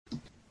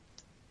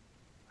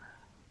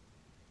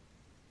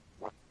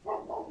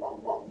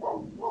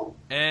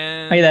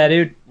Hey there,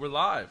 dude. We're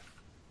live.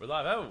 We're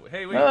live. Oh,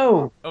 hey, wait.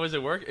 Oh. Oh, is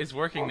it work? It's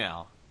working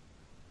now.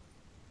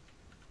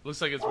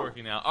 Looks like it's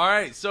working now. All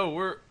right, so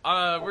we're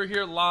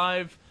here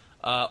live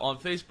on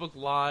Facebook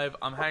Live.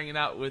 I'm hanging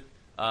out with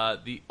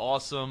the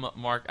awesome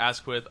Mark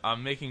Asquith.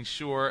 I'm making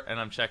sure and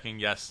I'm checking.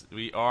 Yes,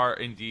 we are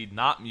indeed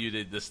not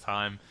muted this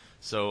time,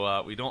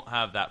 so we don't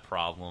have that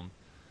problem.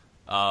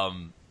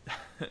 Welcome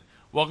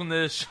to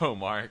the show,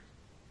 Mark.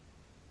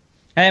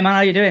 Hey man,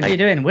 how you doing? How you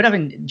doing? We're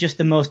having just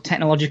the most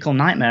technological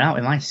nightmare, aren't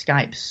we? My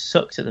Skype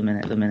sucks at the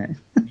minute.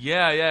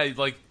 Yeah,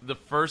 like the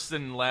first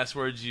and last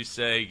words you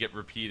say get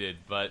repeated,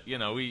 but you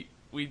know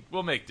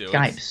we'll make do.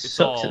 Skype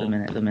sucks at the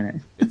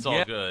minute. It's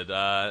all good.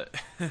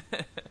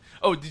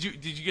 Oh, did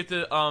you get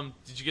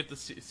to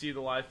see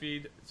the live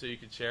feed so you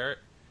could share it?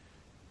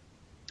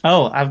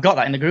 Oh, I've got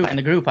that in the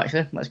group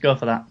actually. Let's go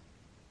for that.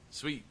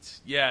 Sweet.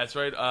 Yeah, it's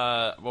right.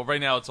 Well,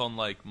 right now it's on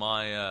like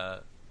my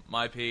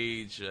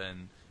page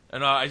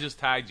and I just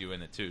tagged you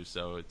in it too,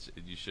 so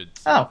you should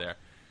see it there.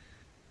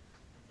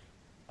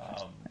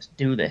 Let's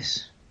do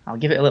this. I'll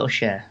give it a little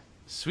share.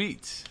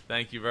 Sweet.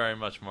 Thank you very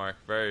much, Mark.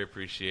 Very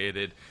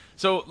appreciated.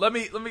 So let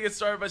me get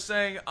started by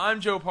saying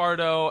I'm Joe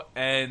Pardo,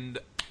 and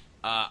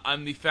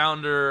I'm the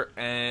founder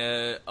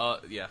and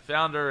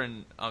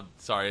I'm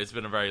sorry, it's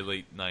been a very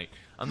late night.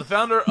 I'm the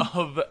founder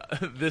of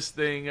this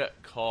thing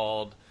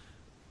called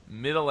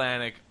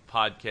Mid-Atlantic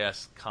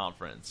Podcast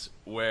Conference,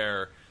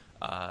 where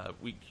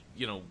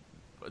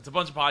it's a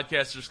bunch of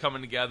podcasters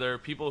coming together.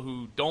 People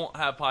who don't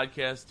have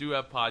podcasts do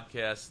have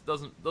podcasts.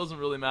 Doesn't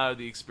really matter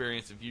the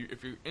experience.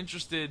 If you're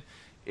interested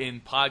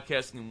in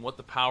podcasting and what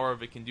the power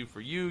of it can do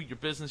for you, your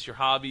business, your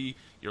hobby,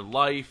 your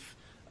life,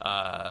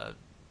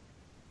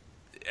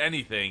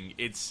 anything,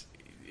 this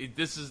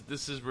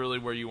is really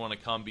where you want to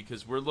come,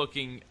 because we're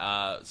looking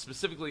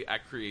specifically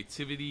at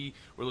creativity.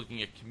 We're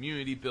looking at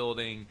community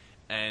building,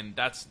 and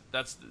that's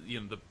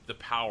the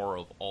power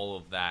of all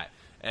of that.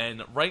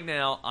 And right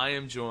now, I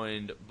am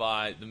joined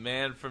by the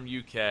man from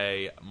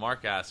UK,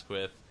 Mark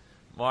Asquith.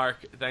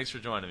 Mark, thanks for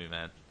joining me,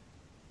 man.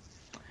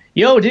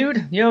 Yo,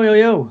 dude.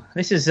 Yo.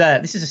 This is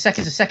the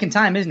second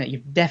time, isn't it?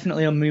 You've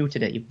definitely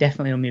unmuted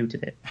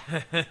it.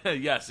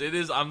 Yes, it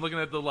is. I'm looking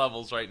at the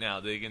levels right now.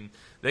 They can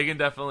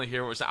definitely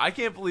hear what we're saying. I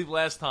can't believe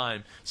last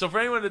time. So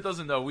for anyone that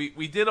doesn't know,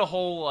 we did a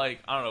whole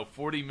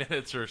 40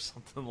 minutes or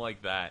something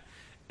like that.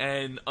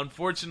 And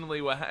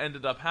unfortunately, what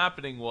ended up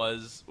happening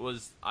was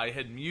I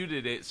had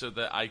muted it so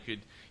that I could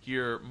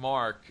hear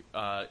Mark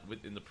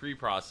in the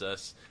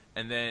pre-process,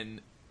 and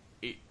then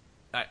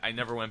I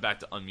never went back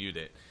to unmute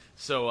it.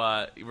 So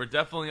we're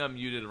definitely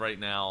unmuted right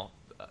now,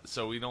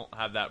 so we don't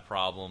have that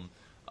problem.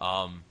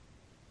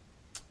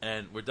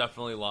 And we're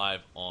definitely live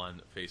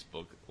on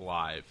Facebook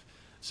Live.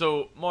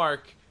 So,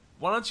 Mark,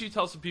 why don't you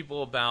tell some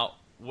people about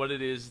what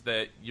it is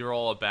that you're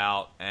all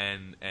about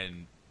and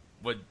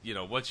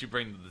what you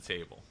bring to the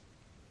table?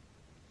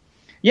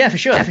 Yeah, for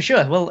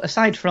sure. Well,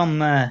 aside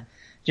from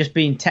just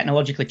being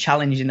technologically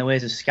challenged in the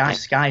ways of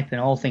Skype and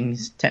all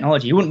things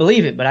technology, you wouldn't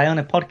believe it, but I own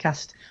a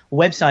podcast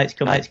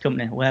websites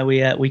company where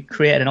we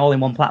created an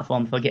all-in-one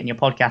platform for getting your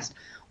podcast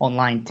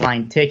online,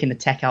 taking the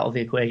tech out of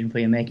the equation for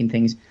you, making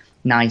things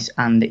nice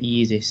and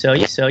easy. So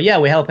yeah,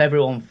 we help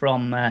everyone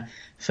from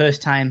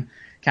first-time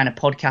kind of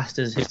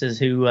podcasters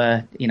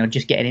who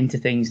just getting into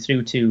things,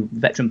 through to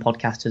veteran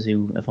podcasters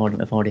who have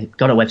already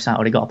got a website,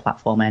 already got a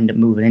platform, and end up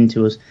moving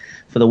into us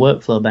for the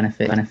workflow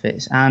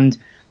benefits. And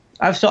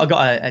I've sort of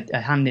got a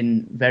hand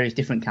in various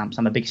different camps.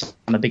 I'm a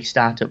big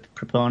startup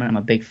proponent. I'm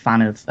a big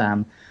fan of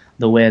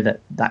the way that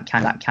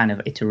kind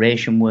of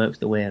iteration works,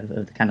 the way of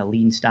the kind of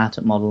lean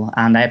startup model,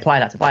 and I apply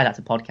that to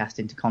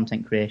podcasting, to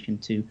content creation,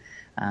 to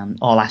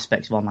all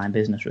aspects of online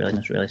business,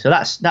 really. So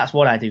that's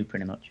what I do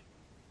pretty much.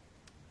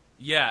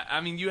 Yeah, I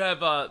mean, you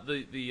have I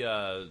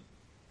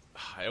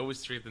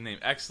always forget the name.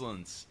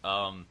 Excellence,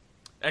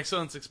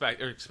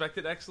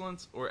 expected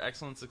excellence, or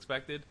excellence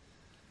expected.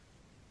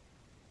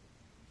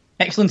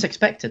 Excellence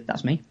expected.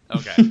 That's me.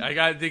 Okay,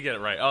 I did get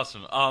it right.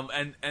 Awesome.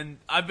 And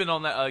I've been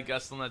on that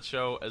guest on that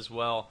show as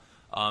well.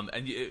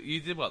 And you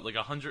did what, like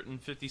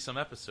 150 some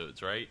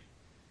episodes, right?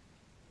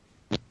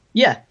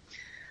 Yeah.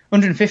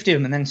 150 of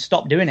them, and then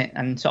stopped doing it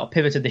and sort of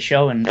pivoted the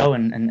show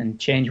and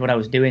changed what I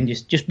was doing.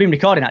 Just been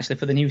recording actually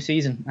for the new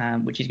season,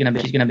 which is going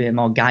to be a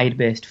more guide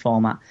based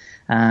format.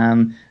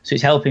 So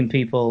it's helping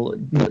people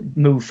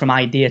move from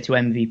idea to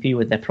MVP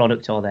with their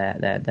product or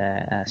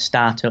their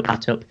startup.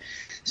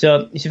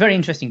 So it's a very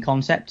interesting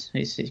concept.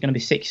 It's going to be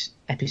 6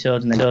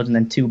 episodes and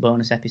then 2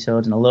 bonus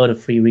episodes and a load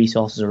of free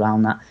resources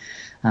around that.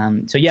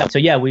 So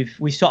yeah,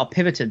 we sort of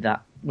pivoted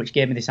that, which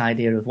gave me this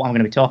idea of what I'm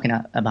going to be talking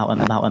about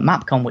at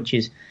MapCon, which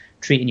is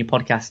treating your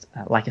podcast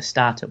like a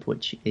startup,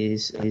 which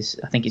is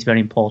I think it's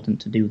very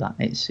important to do that.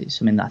 It's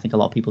something that I think a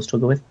lot of people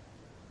struggle with.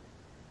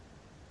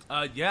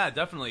 Yeah,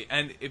 definitely.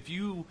 And if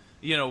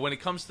when it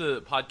comes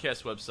to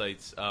podcast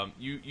websites,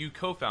 you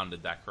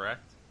co-founded that,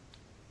 correct?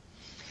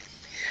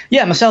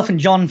 Yeah, myself and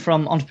John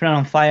from Entrepreneur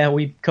on Fire,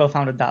 we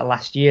co-founded that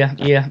last year.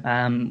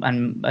 And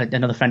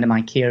another friend of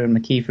mine, Kieran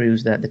McKeefer,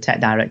 who's the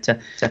tech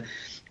director. So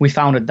we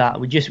founded that.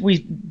 We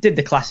did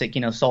the classic,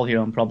 solve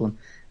your own problem.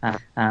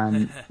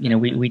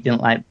 We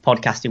didn't like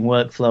podcasting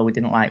workflow. We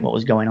didn't like what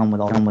was going on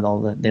with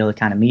all the other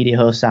kind of media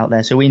hosts out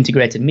there. So we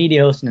integrated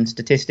media hosting and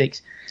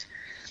statistics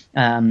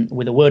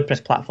with a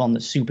WordPress platform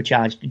that's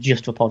supercharged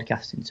just for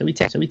podcasting. So we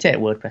take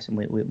WordPress and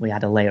we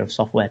add a layer of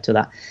software to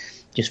that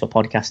just for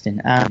podcasting,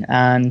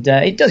 and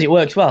it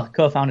works well.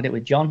 Co-founded it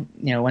with John.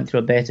 Went through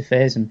a beta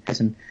phase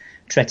and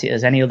treated it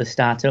as any other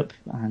startup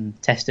and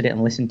tested it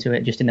and listened to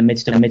it just in the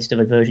midst of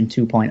a version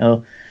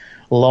 2.0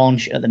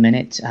 launch at the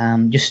minute.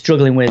 Just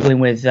struggling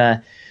with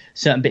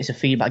certain bits of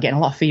feedback, getting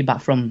a lot of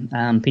feedback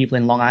from people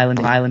in Long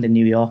Island and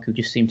New York who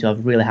just seem to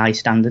have really high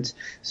standards.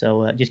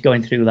 So just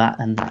going through that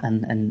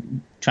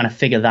and trying to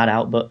figure that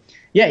out. But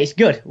yeah, it's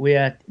good. We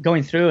are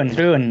going through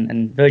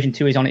and version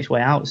 2 is on its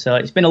way out. So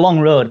it's been a long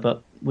road,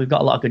 but we've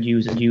got a lot of good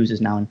users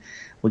now, and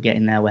we're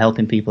getting there. We're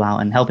helping people out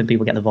and helping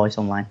people get the voice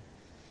online.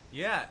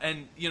 Yeah,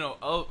 and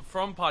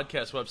from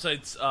podcast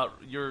websites,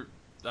 your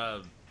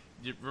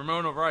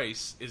Ramona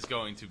Rice is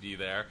going to be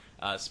there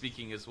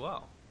speaking as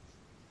well.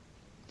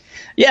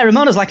 Yeah,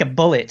 Ramona's like a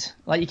bullet.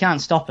 Like, you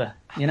can't stop her.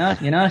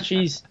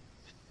 She's.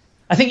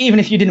 I think even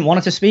if you didn't want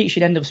her to speak,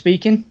 she'd end up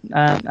speaking.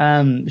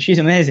 She's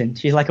amazing.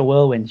 She's like a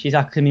whirlwind. She's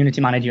our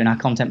community manager and our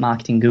content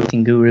marketing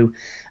guru,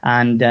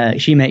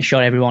 and she makes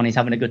sure everyone is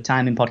having a good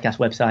time in podcast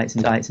websites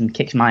and sites, and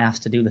kicks my ass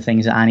to do the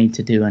things that I need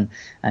to do, and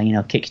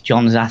kicks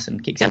John's ass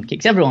and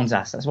kicks everyone's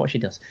ass. That's what she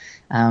does.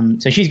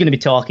 So she's going to be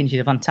talking.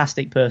 She's a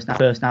fantastic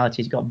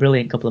personality. She's got a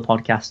brilliant couple of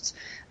podcasts,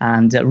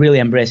 and really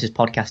embraces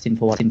podcasting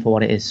for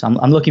what it is. So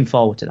I'm looking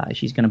forward to that.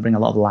 She's going to bring a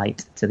lot of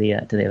light to the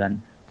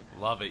event.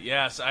 Love it.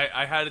 Yes,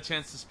 I had a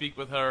chance to speak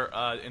with her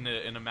in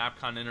a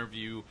MapCon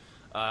interview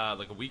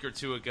like a week or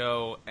two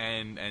ago,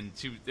 and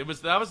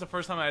that was the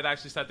first time I had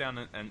actually sat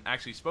down and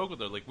actually spoke with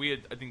her. Like, we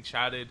had, I think,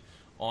 chatted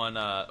on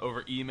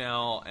over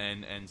email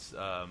and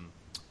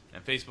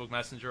Facebook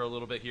Messenger a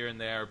little bit here and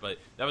there, but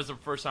that was the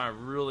first time I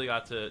really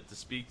got to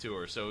speak to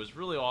her. So it was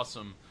really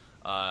awesome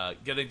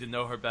getting to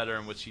know her better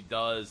and what she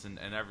does and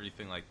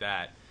everything like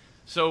that.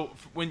 So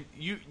when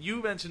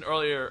you mentioned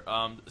earlier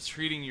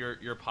treating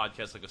your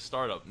podcast like a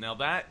startup, now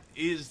that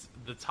is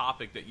the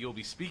topic that you'll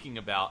be speaking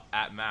about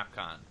at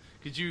MapCon.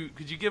 Could you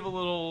give a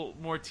little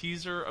more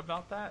teaser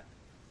about that?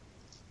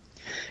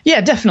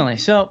 Yeah, definitely.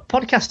 So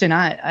podcasting,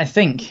 I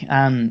think,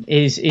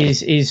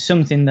 is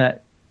something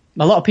that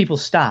a lot of people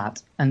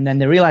start and then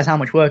they realize how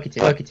much work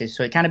it is.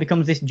 So it kind of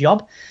becomes this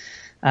job.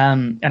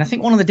 And I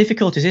think one of the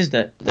difficulties is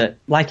that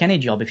like any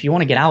job, if you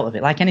want to get out of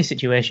it, like any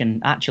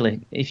situation, actually,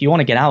 if you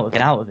want to get out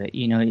of it,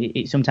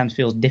 it sometimes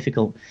feels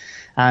difficult.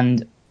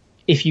 And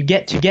if you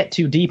get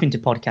too deep into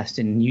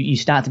podcasting, you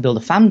start to build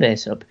a fan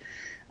base up.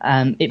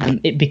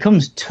 It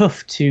becomes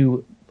tough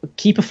to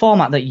keep a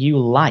format that you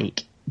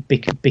like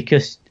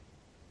because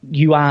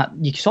you're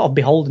sort of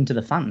beholden to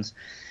the fans.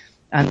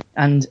 And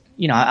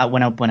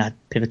when I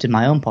pivoted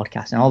my own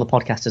podcast and all the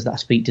podcasters that I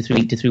speak to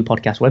through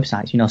podcast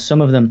websites,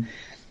 some of them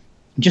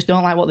just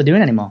don't like what they're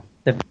doing anymore.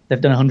 They've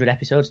done 100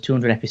 episodes,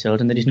 200 episodes,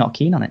 and they're just not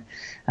keen on it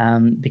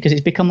because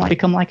it's become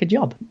like a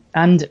job.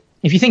 And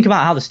if you think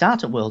about how the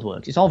startup world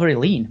works, it's all very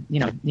lean.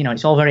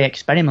 It's all very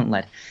experiment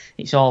led.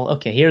 It's all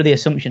okay. Here are the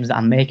assumptions that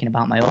I'm making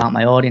about my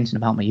audience and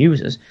about my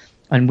users,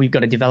 and we've got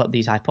to develop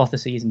these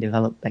hypotheses and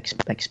develop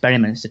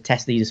experiments to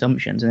test these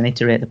assumptions and then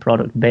iterate the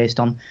product based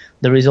on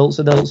the results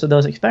of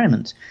those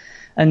experiments.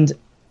 And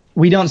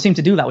we don't seem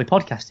to do that with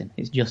podcasting.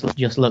 It's just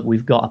look,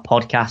 we've got a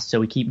podcast, so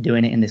we keep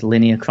doing it in this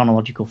linear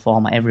chronological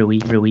format every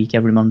week,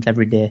 every month,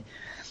 every day.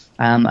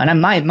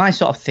 And my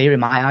sort of theory,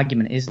 my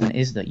argument is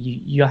that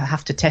you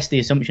have to test the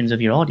assumptions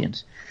of your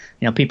audience.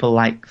 People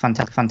like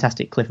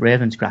fantastic Cliff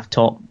Ravenscraft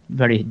talk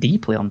very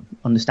deeply on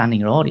understanding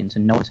your audience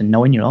and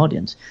knowing your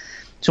audience.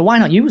 So why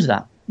not use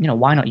that?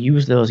 Why not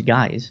use those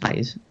guys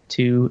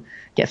to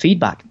get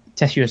feedback,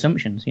 test your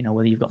assumptions?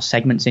 Whether you've got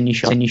segments in your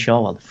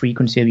show, or the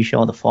frequency of your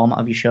show, the format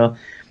of your show.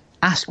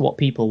 Ask what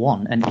people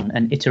want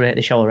and iterate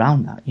the show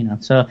around that.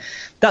 So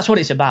that's what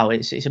it's about.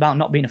 It's about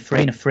not being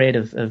afraid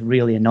of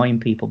really annoying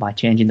people by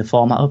changing the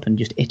format up and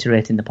just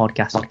iterating the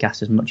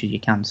podcast as much as you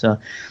can. So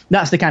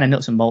that's the kind of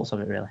nuts and bolts of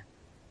it, really.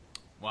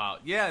 Wow.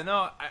 Yeah,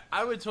 no,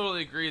 I would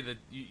totally agree that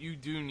you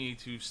do need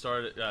to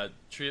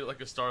treat it like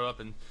a startup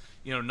and,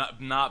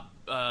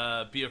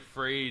 not be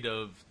afraid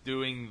of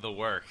doing the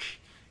work,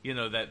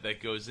 that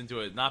goes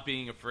into it, not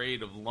being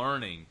afraid of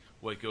learning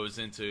what goes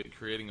into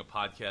creating a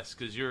podcast,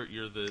 because you're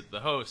the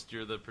host,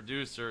 you're the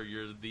producer,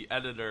 you're the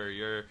editor,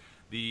 you're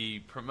the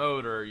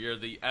promoter, you're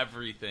the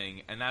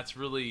everything, and that's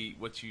really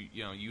what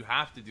you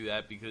have to do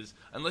that, because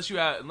unless you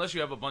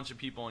have a bunch of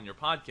people on your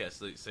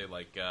podcast, let's say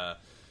like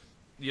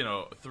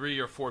 3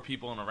 or 4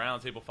 people in a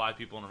round table, 5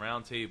 people in a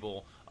round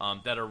table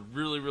that are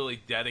really,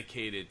 really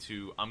dedicated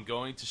to, I'm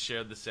going to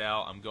share this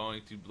out, I'm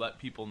going to let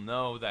people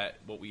know that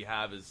what we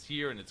have is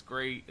here and it's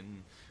great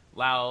and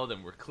loud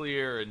and we're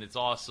clear and it's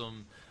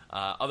awesome.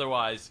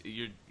 Otherwise,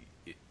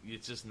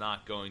 it's just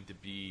not going to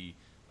be,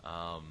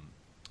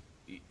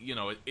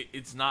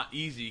 it's not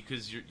easy,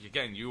 because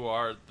you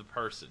are the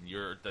person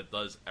that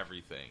does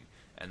everything,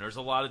 and there's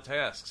a lot of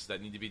tasks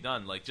that need to be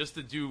done. Like, just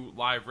to do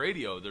live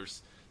radio,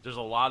 there's there's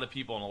a lot of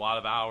people and a lot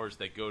of hours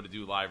that go to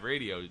do live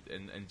radio,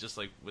 and just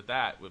like with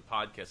that, with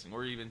podcasting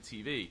or even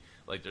TV,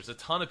 like there's a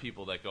ton of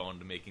people that go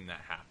into making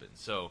that happen.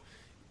 So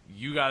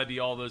you got to be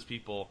all those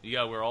people. You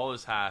got to wear all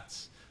those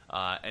hats.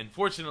 And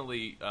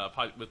fortunately,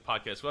 with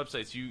podcast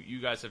websites, you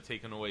guys have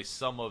taken away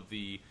some of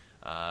the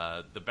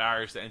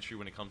barriers to entry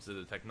when it comes to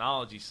the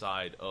technology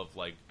side of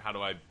like, how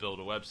do I build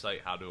a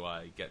website? How do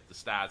I get the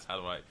stats? How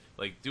do I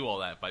like do all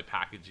that by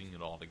packaging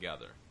it all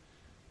together?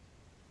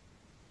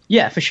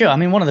 Yeah, for sure. I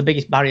mean, one of the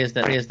biggest barriers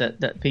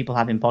that people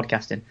have in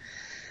podcasting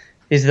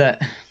is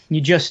that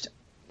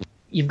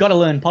you've got to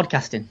learn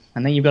podcasting,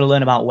 and then you've got to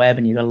learn about web,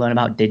 and you've got to learn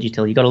about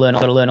digital. You've got to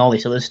learn all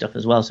this other stuff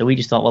as well. So we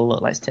just thought, well,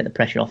 look, let's take the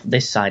pressure off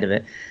this side of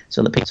it,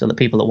 so that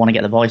people that want to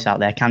get the voice out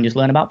there can just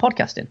learn about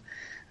podcasting.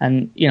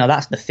 And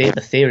that's the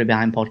theory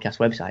behind podcast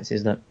websites,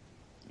 is that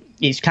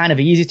it's kind of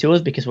easy to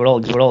us because we're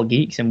all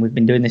geeks and we've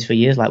been doing this for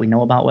years. Like, we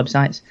know about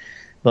websites,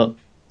 but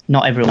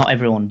not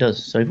everyone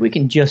does. So if we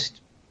can just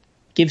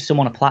give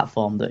someone a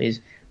platform that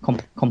is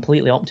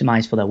completely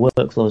optimized for their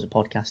workflow as a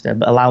podcaster,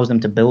 but allows them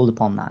to build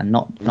upon that, and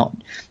not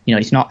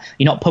it's not,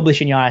 you're not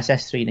publishing your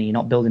RSS feed and you're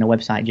not building a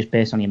website just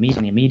based on your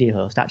media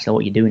host. Actually,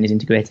 what you're doing is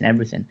integrating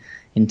everything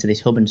into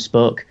this hub and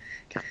spoke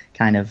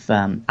kind of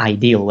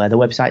ideal, where the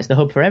website's the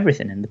hub for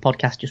everything and the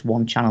podcast just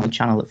one channel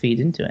that feeds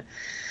into it.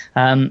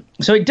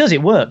 So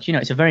it works.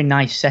 It's a very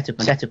nice setup,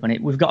 and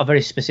we've got a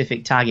very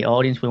specific target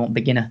audience. We want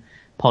beginner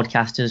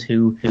podcasters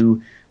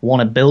who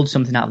want to build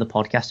something out of the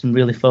podcast and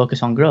really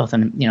focus on growth.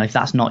 And if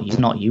that's not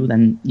you,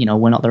 then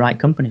we're not the right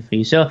company for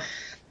you. So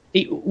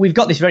we've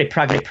got this very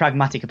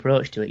pragmatic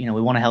approach to it.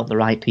 We want to help the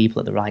right people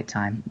at the right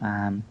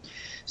time.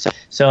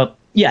 So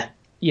yeah.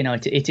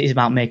 It is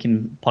about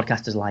making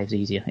podcasters' lives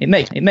easier. It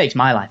makes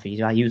my life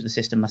easier. I use the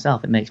system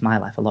myself. It makes my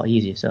life a lot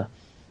easier. So,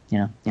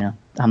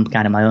 I'm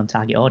kind of my own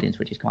target audience,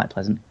 which is quite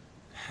pleasant.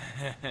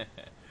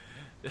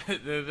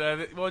 And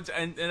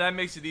that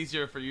makes it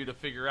easier for you to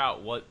figure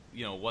out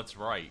what's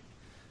right,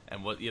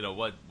 and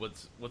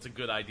what's a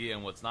good idea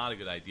and what's not a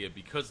good idea,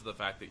 because of the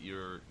fact that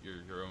you're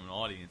your own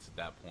audience at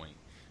that point.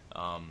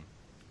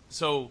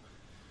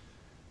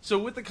 So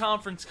with the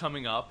conference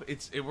coming up,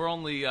 we're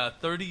only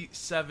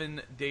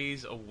 37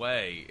 days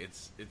away.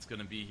 It's going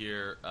to be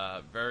here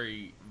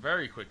very,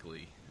 very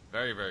quickly,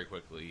 very, very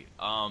quickly.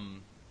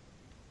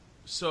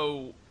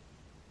 So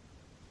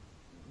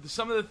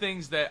some of the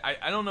things that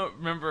I don't know.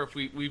 Remember if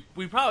we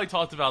probably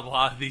talked about a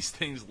lot of these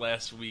things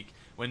last week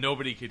when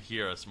nobody could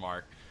hear us,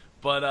 Mark.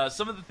 But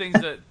some of the things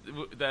that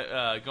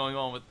going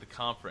on with the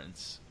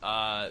conference.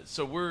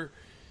 So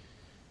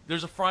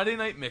there's a Friday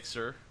night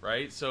mixer,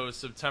 right? So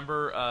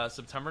September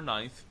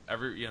 9th.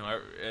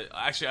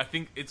 Actually, I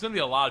think it's going to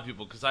be a lot of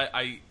people, because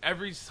I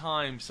every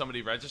time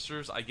somebody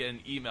registers, I get an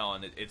email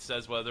and it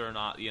says whether or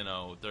not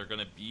they're going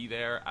to be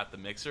there at the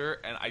mixer,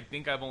 and I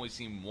think I've only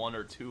seen one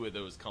or two of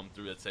those come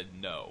through that said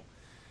no.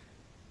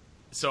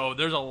 So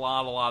there's a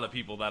lot of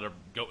people that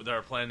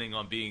are planning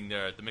on being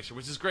there at the mixer,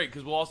 which is great,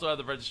 because we'll also have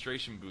the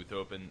registration booth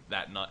open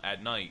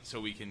at night, so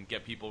we can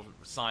get people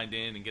signed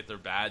in and get their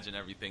badge and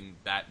everything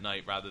that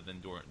night rather than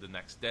during the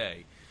next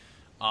day.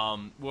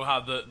 We'll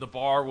have the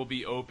bar will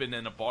be open,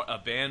 and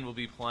a band will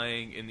be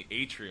playing in the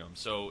atrium,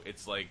 so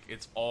it's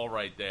all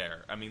right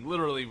there. I mean,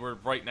 literally, we're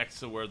right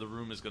next to where the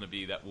room is going to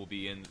be that will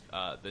be in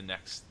the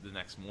next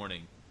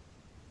morning.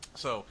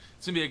 So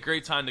it's going to be a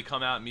great time to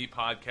come out and meet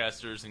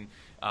podcasters and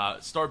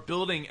start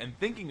building and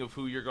thinking of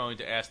who you're going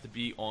to ask to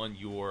be on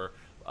your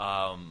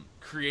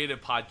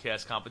creative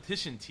podcast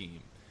competition team.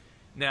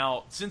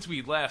 Now, since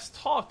we last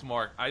talked,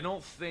 Mark, I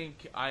don't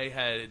think I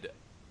had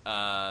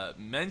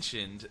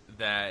mentioned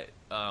that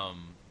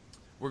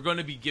we're going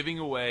to be giving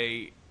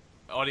away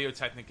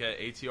Audio-Technica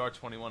ATR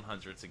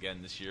 2100s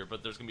again this year,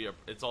 but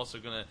it's also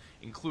going to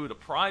include a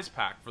prize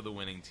pack for the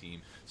winning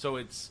team. So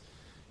it's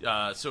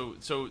so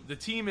the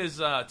team is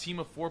a team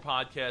of 4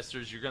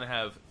 podcasters. You're going to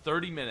have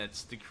 30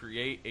 minutes to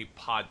create a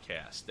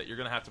podcast that you're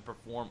going to have to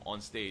perform on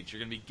stage. You're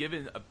going to be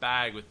given a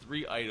bag with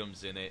 3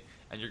 items in it,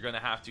 and you're going to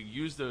have to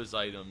use those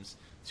items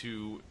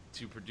to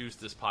produce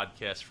this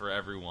podcast for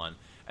everyone.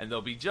 And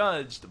they'll be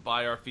judged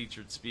by our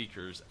featured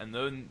speakers, and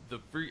then the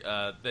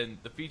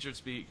featured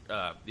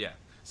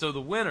So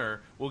the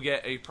winner will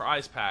get a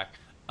prize pack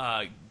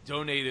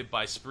donated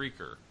by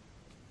Spreaker.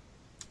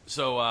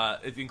 So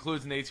it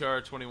includes an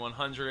ATR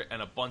 2100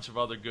 and a bunch of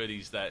other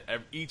goodies that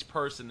each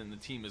person in the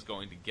team is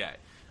going to get.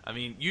 I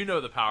mean, you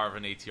know the power of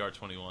an ATR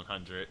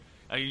 2100.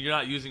 I mean, you're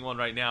not using one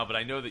right now, but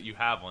I know that you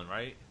have one,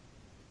 right?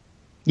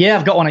 Yeah,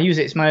 I've got one. I use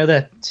it. It's my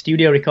other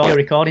studio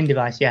recording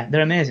device. Yeah, they're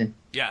amazing.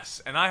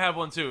 Yes, and I have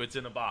one too. It's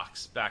in a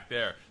box back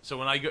there. So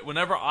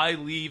whenever I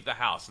leave the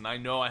house and I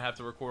know I have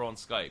to record on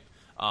Skype,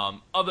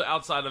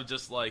 outside of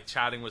just like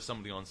chatting with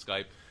somebody on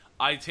Skype,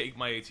 I take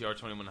my ATR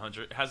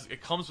 2100.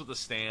 It comes with a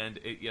stand.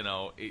 It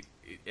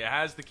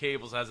has the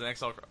cables. It has an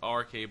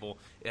XLR cable.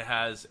 It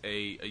has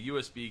a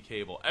USB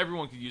cable.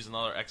 Everyone could use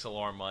another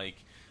XLR mic,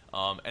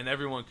 and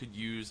everyone could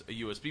use a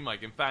USB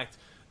mic. In fact,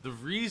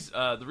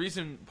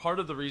 part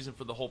of the reason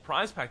for the whole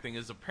prize pack thing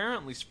is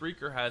apparently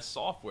Spreaker has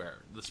software.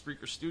 The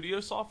Spreaker Studio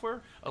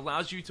software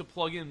allows you to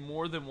plug in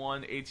more than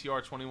one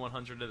ATR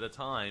 2100 at a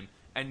time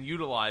and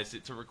utilize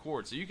it to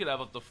record. So you could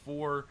have up to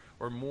 4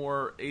 or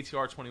more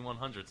ATR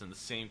 2100s in the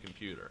same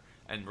computer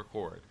and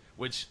record,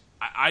 which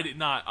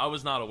I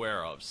was not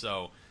aware of.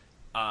 So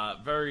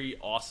very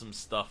awesome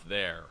stuff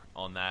there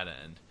on that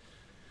end.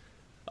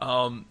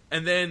 And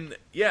then,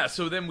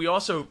 so then we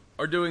also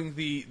are doing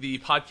the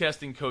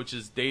podcasting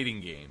coaches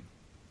dating game.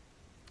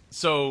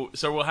 So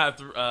we'll have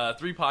 3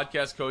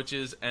 podcast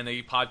coaches and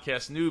a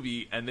podcast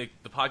newbie, and the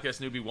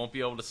podcast newbie won't be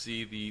able to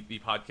see the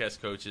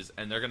podcast coaches,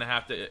 and they're going to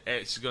have to,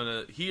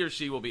 he or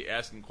she will be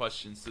asking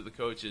questions to the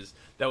coaches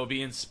that will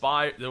be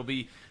inspired, they'll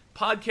be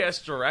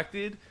podcast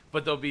directed,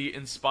 but they'll be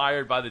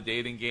inspired by the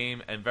dating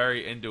game and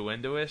very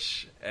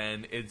innuendo-ish,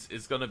 and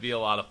it's going to be a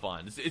lot of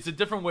fun. It's a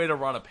different way to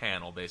run a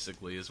panel,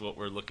 basically, is what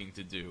we're looking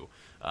to do.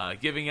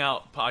 Giving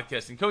out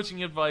podcasting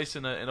coaching advice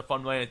in a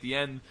fun way. At the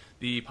end,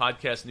 the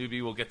podcast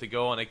newbie will get to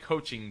go on a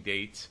coaching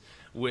date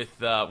with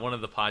one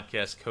of the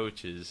podcast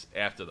coaches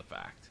after the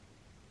fact.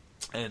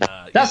 And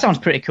that sounds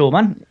pretty cool,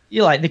 man.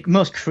 You're like the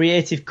most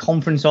creative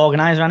conference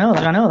organizer I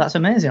know. That's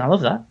amazing. I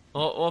love that.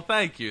 Well,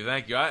 thank you.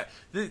 I got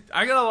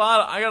a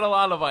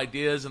lot of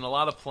ideas and a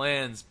lot of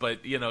plans,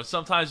 but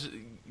sometimes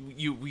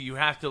you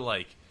have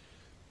to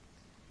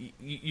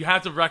you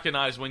have to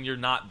recognize when you're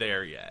not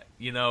there yet.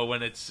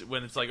 When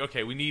it's like,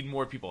 okay, we need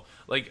more people.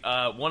 Like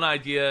one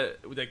idea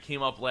that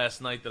came up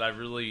last night that I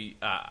really,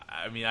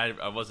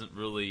 I wasn't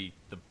really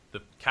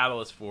the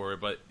catalyst for it,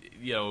 but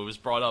it was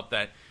brought up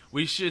that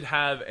we should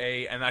have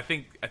and I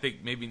think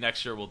maybe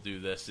next year we'll do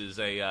this, is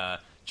a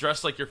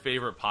dress like your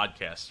favorite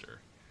podcaster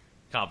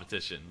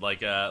competition,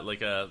 like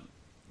a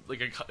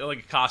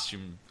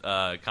costume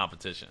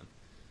competition.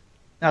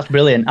 That's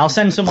brilliant. I'll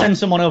send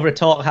someone over a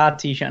Talk Hard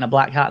t-shirt and a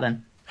black hat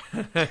then.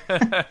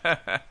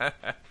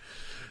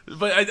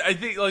 But I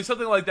think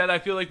something like that, I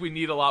feel like we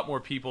need a lot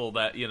more people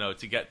that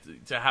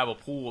to have a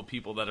pool of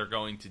people that are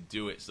going to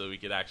do it, so we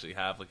could actually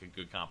have a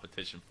good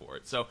competition for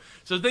it. So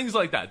things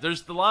like that.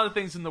 There's a lot of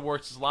things in the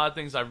works. There's a lot of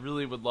things I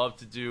really would love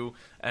to do,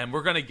 and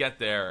we're going to get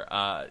there.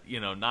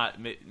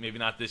 Maybe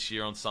not this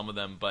year on some of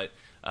them, but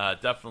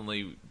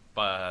definitely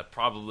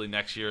probably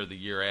next year or the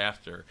year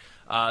after.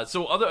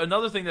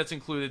 Another thing that's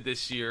included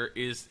this year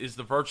is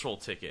the virtual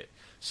ticket.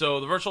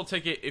 So the virtual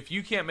ticket, if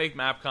you can't make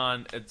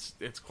MapCon,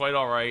 it's quite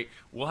all right.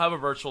 We'll have a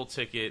virtual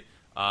ticket.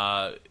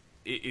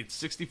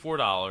 It's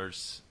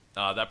 $64.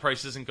 That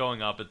price isn't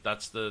going up.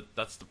 That's the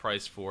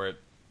price for it.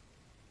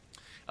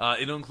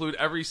 It'll include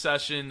every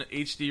session,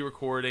 HD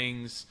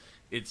recordings.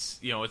 It's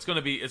going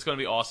to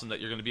be awesome that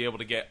you're going to be able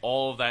to get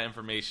all of that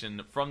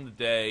information from the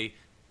day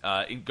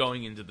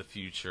going into the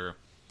future.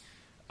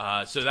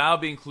 So that'll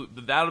be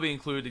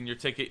included in your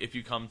ticket if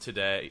you come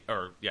today.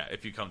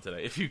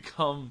 If you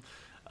come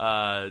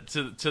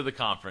to the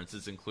conference,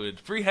 it's included.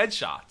 Free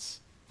headshots.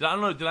 Did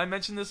I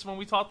mention this when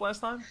we talked last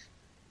time?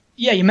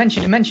 Yeah, you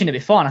mentioned it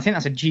before, and I think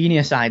that's a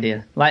genius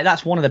idea. Like,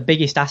 that's one of the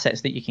biggest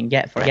assets that you can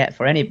get for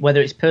any, whether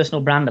it's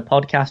personal brand, a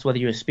podcast, whether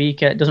you're a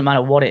speaker, it doesn't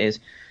matter what it is.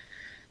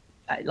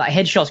 Like,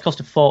 headshots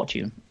cost a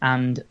fortune,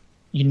 and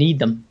you need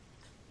them.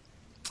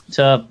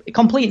 So, a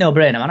complete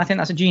no-brainer, man. I think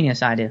that's a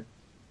genius idea.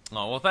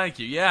 Oh, well, thank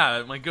you.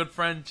 Yeah, my good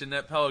friend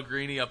Jeanette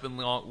Pellegrini up in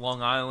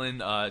Long Island,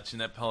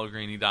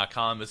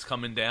 JeanettePellegrini.com, is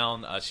coming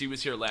down. She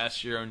was here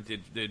last year and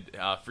did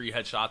free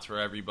headshots for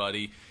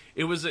everybody.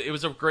 It was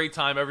a great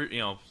time.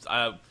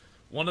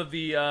 One of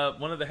the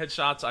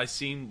headshots I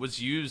seen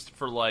was used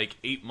for like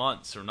 8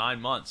 months or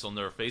 9 months on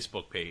their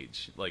Facebook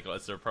page, like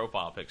as their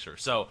profile picture.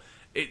 So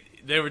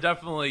they were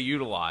definitely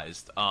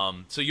utilized.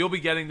 So you'll be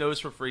getting those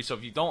for free. So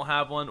if you don't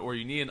have one or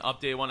you need an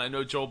updated one, I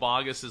know Joe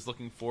Bogus is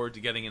looking forward to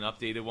getting an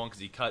updated one because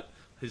he cut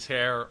his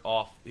hair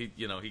off. He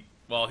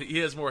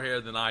has more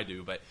hair than I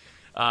do, but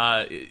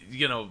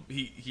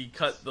he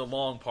cut the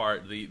long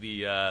part,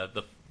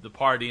 the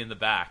party in the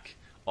back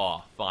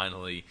off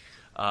finally.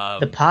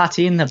 The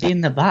party in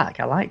the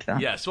back. I like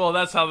that. Yes, well,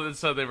 that's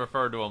how they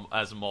refer to him,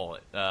 as a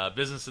mullet.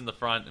 Business in the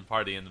front and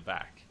party in the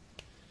back.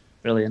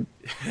 Brilliant.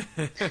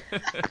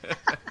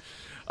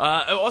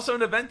 Also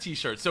an event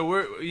T-shirt. So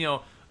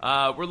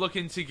we're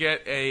looking to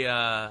get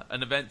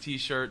an event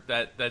T-shirt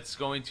that's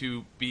going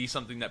to be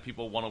something that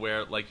people want to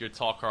wear, like your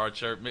Talk Hard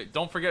shirt.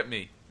 Don't forget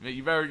me.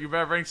 You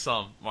better bring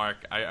some,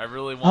 Mark. I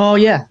really want. Oh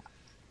yeah,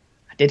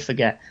 I did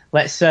forget.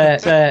 Let's.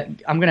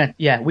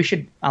 We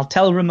should. I'll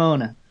tell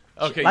Ramona.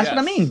 Okay, that's what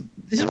I mean.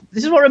 This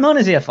is what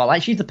Ramona's here for.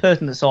 Like, she's the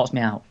person that sorts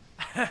me out.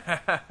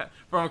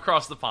 From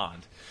across the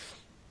pond.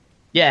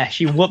 Yeah,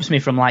 she whoops me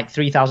from like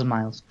 3,000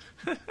 miles.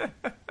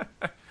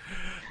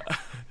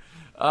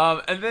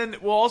 And then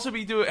we'll also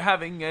be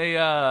having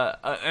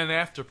an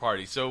after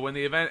party. So when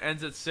the event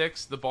ends at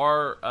 6, the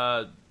bar,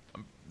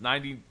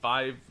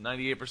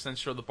 98%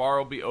 sure the bar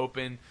will be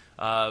open.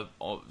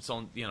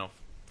 So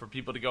for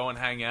people to go and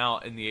hang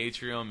out in the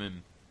atrium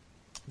and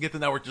get the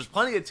network. There's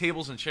plenty of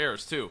tables and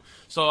chairs too.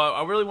 So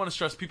I really want to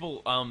stress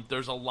people.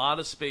 There's a lot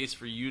of space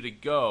for you to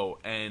go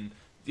and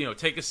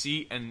take a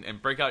seat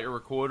and break out your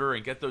recorder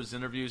and get those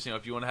interviews.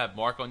 If you want to have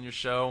Mark on your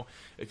show,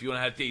 if you want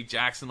to have Dave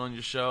Jackson on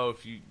your show,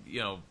 if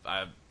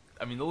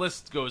I mean, the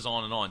list goes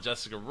on and on.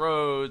 Jessica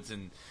Rhodes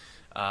and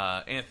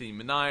Anthony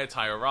Minaya,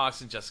 Tyra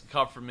Roxon, Jessica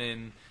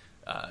Kupferman,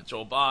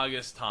 Joel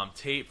Bogus, Tom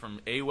Tate from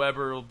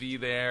AWeber will be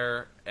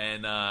there.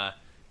 And,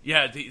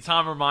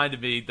 Tom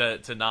reminded me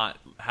to not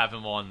have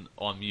him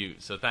on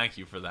mute. So thank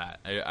you for that.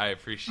 I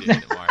appreciate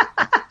it, Mark.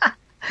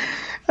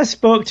 I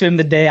spoke to him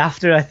the day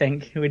after, I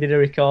think. We did a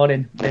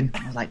recording. And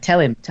I was like,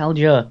 tell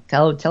Joe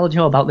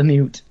about the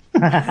mute.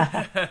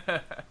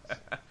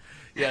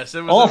 Yes,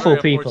 it was awful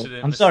people.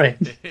 I'm sorry.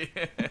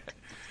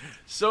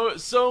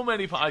 So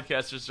many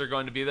podcasters are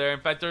going to be there.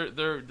 In fact,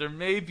 there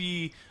may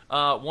be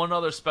one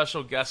other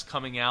special guest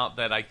coming out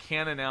that I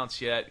can't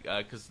announce yet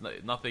because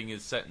nothing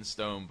is set in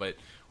stone. But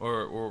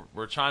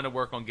we're trying to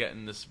work on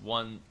getting this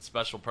one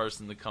special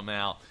person to come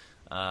out.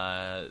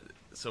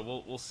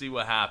 So we'll see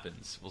what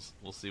happens.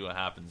 We'll see what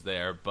happens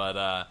there.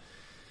 But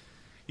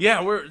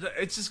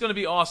it's just going to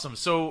be awesome.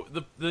 So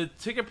the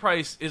ticket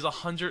price is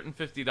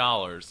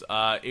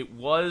 $150. It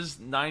was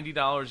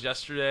 $90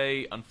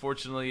 yesterday.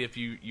 Unfortunately, if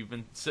you've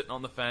been sitting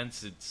on the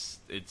fence,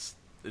 it's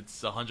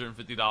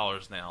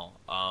 $150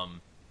 now.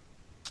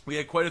 We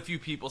had quite a few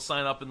people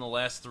sign up in the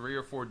last three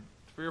or four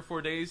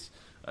days.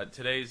 I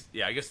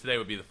guess today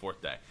would be the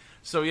fourth day.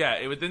 So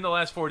within the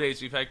last 4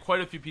 days, we've had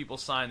quite a few people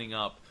signing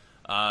up.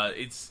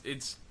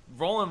 It's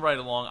rolling right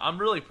along. I'm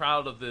really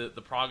proud of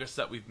the progress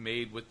that we've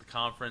made with the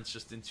conference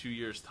just in 2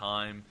 years'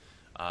 time.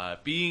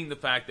 Being the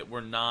fact that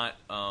we're not,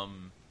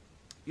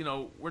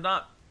 we're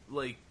not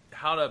like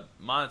how to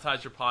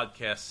monetize your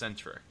podcast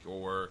centric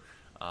or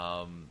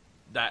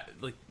that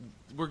like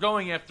we're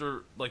going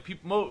after like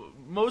people,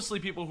 mostly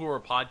people who are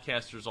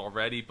podcasters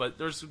already, but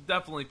there's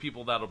definitely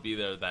people that'll be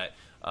there that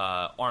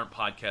aren't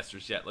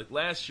podcasters yet. Like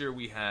last year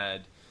we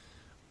had.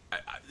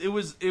 It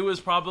was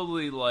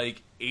probably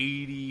like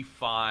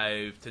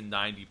 85 to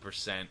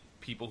 90%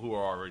 people who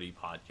are already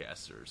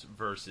podcasters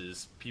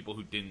versus people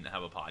who didn't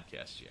have a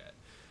podcast yet.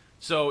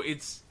 So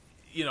it's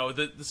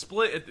the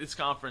split at this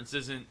conference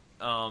isn't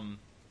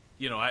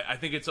I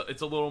think it's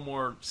a little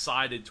more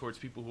sided towards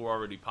people who are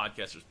already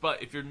podcasters.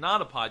 But if you're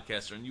not a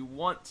podcaster and you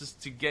want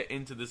to get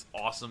into this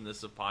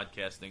awesomeness of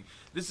podcasting,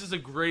 this is a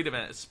great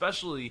event,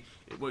 especially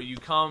where you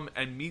come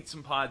and meet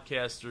some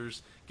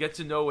podcasters, get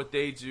to know what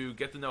they do,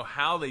 get to know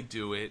how they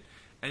do it,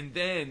 and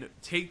then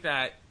take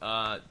that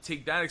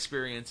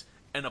experience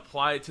and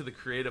apply it to the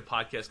Creative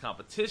Podcast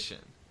Competition.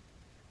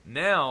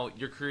 Now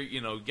you're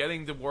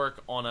getting to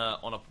work on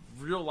a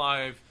real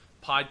live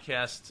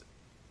podcast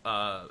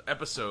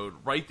episode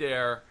right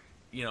there,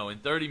 in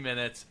 30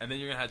 minutes, and then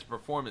you're gonna have to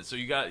perform it. So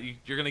you're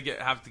gonna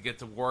have to get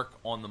to work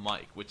on the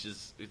mic, which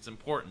it's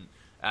important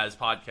as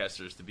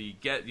podcasters to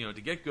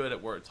get good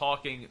at work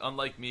talking.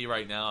 Unlike me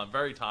right now, I'm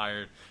very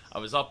tired. I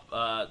was up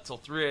till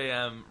 3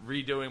 a.m.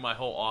 redoing my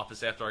whole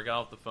office after I got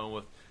off the phone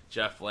with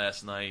Jeff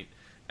last night,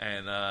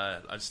 and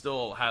it's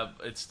still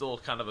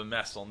kind of a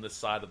mess on this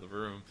side of the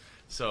room.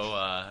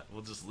 So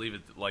we'll just leave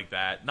it like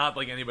that. Not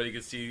like anybody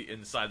can see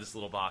inside this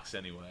little box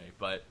anyway,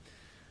 but.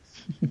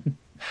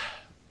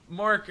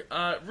 Mark,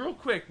 real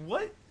quick,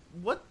 what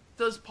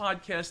does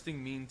podcasting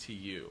mean to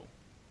you?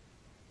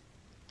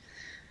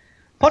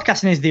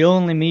 Podcasting is the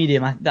only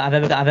medium that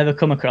I've ever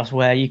come across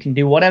where you can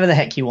do whatever the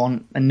heck you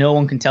want and no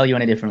one can tell you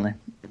any differently.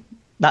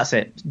 That's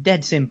it. It's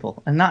dead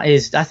simple. And I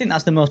think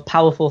that's the most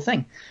powerful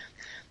thing.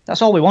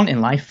 That's all we want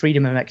in life,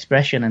 freedom of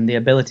expression and the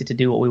ability to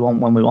do what we want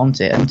when we want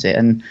it.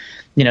 And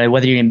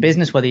whether you're in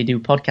business, whether you do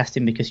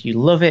podcasting because you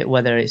love it,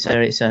 whether it's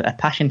a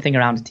passion thing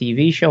around a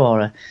TV show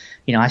or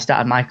I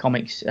started my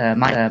comics,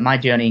 my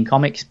journey in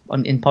comics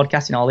in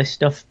podcasting, all this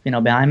stuff,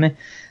 behind me,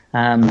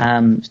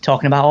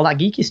 talking about all that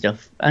geeky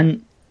stuff.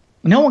 And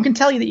no one can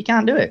tell you that you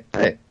can't do it.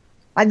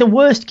 Like the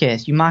worst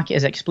case, you mark it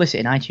as explicit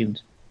in iTunes.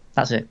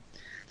 That's it.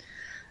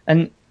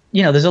 And,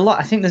 there's a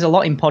lot in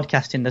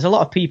podcasting. There's a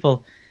lot of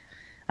people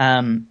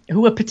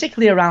who are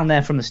particularly around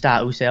there from the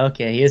start who say,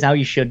 okay, here's how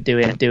you should do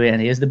it,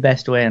 and here's the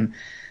best way, and,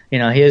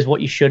 here's what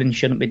you should and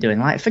shouldn't be doing.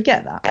 Like,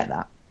 forget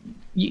that.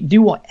 You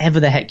do whatever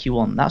the heck you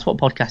want. That's what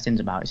podcasting's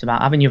about. It's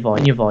about having your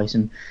voice,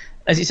 and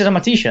as it says on my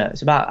t-shirt,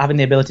 it's about having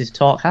the ability to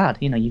talk hard.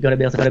 You got to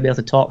be able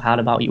to talk hard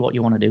about what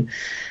you want to do.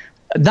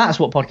 That's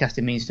what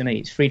podcasting means to me.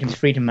 It's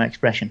freedom of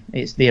expression.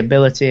 It's the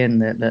ability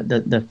and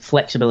the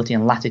flexibility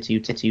and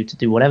latitude to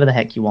do whatever the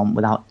heck you want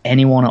without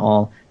anyone at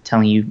all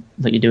telling you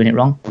that you're doing it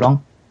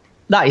wrong.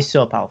 That is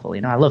so powerful.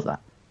 I love that.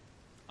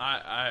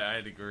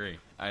 I'd agree.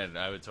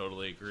 I would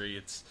totally agree.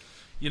 It's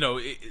at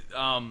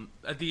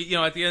the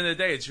end of the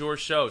day, it's your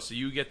show, so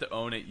you get to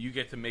own it. You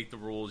get to make the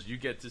rules. You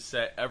get to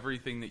set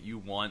everything that you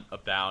want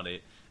about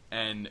it,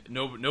 and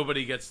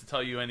nobody gets to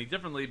tell you any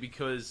differently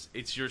because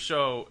it's your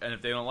show. And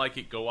if they don't like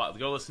it, go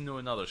listen to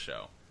another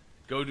show,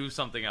 go do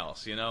something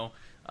else.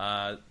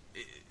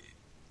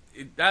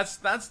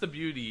 That's the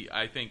beauty,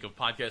 I think, of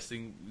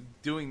podcasting.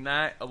 Doing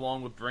that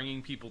along with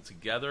bringing people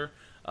together,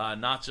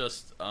 not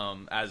just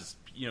as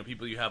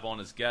people you have on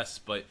as guests,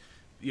 but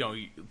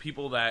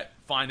people that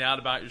find out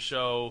about your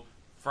show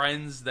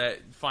friends that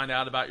find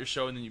out about your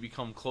show, and then you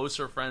become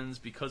closer friends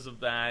because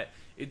of that.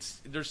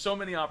 There's so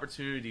many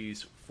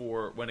opportunities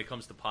for when it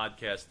comes to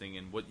podcasting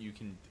and what you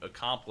can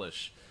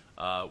accomplish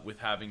with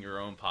having your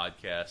own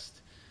podcast.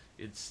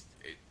 It's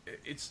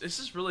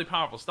just really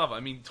powerful stuff. I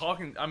mean,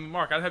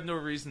 Mark, I'd have no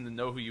reason to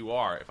know who you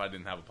are if I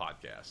didn't have a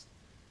podcast.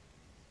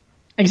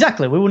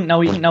 Exactly. We wouldn't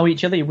know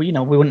each other. We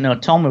wouldn't know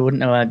Tom. We wouldn't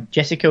know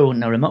Jessica. We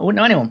wouldn't know Remote. We wouldn't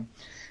know anyone.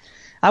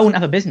 I wouldn't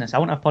have a business. I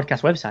wouldn't have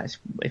podcast websites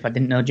if I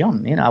didn't know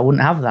John. I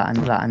wouldn't have that,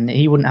 and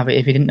he wouldn't have it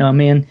if he didn't know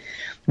me, and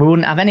we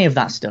wouldn't have any of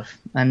that stuff.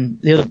 And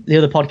the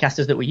other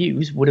podcasters that we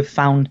use would have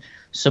found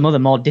some other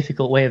more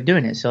difficult way of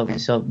doing it. So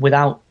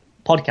without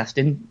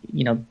podcasting,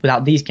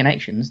 without these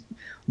connections,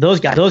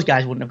 those guys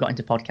wouldn't have got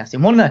into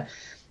podcasting. One of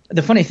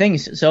the funny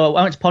things. So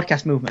I went to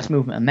Podcast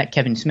Movement and met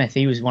Kevin Smith.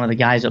 He was one of the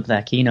guys up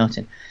there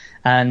keynoting,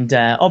 and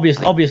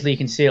obviously you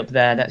can see up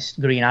there that's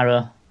Green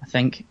Arrow, I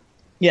think.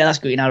 Yeah, that's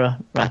Green Arrow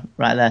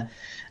right there.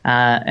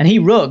 And he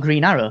wrote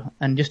Green Arrow,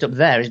 and just up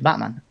there is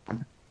Batman.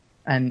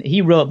 And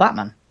he wrote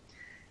Batman.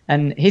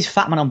 And his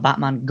Fat Man on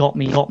Batman got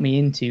me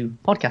into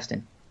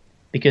podcasting.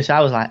 Because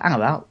I was like, hang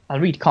about, I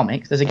read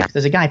comics, there's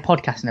a guy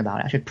podcasting about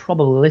it, I should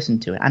probably listen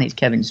to it. And it's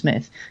Kevin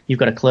Smith. You've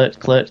got a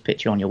Clerks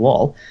picture on your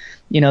wall.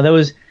 There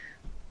was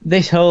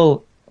this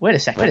whole, wait a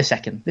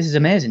second, this is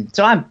amazing.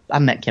 So I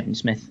met Kevin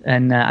Smith,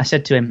 and I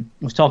said to him,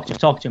 I was talking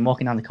to him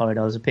walking down the corridor,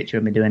 there's a picture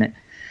of me doing it.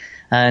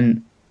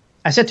 And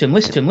I said to him,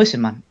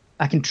 listen, man,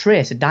 I can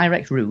trace a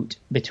direct route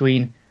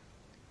between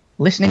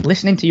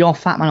listening to your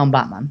Fat Man on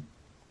Batman,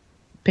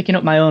 picking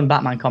up my own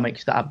Batman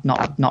comics that I've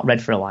not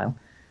read for a while,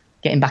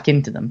 getting back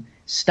into them,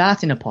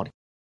 starting a podcast,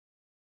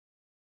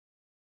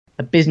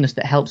 a business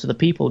that helps other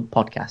people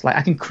podcast. Like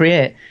I can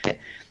create,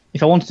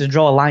 if I wanted to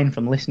draw a line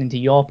from listening to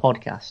your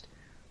podcast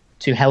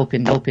to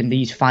helping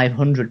these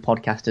 500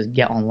 podcasters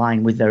get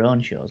online with their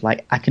own shows,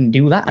 like I can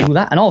do that,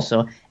 and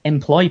also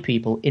employ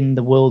people in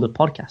the world of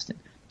podcasting.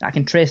 I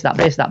can trace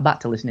that back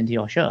to listening to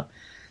your show,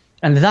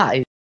 and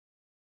that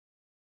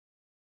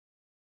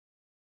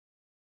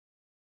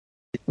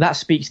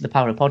speaks to the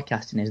power of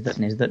podcasting. Is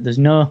that there's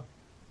no,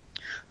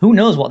 who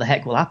knows what the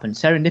heck will happen.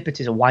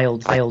 Serendipity is a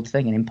wild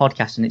thing, and in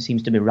podcasting it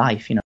seems to be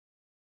rife.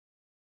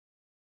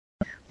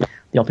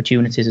 The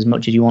opportunities as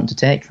much as you want to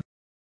take.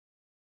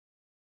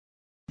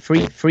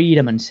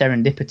 Freedom and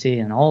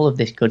serendipity and all of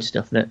this good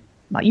stuff that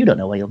you don't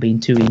know where you'll be in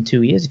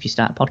 2 years if you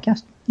start a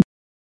podcast.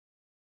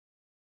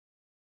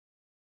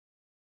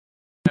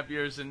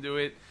 Years into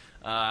it,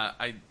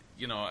 I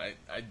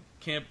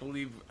can't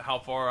believe how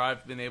far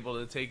I've been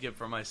able to take it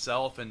for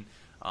myself and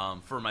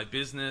for my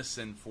business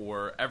and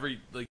for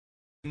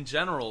in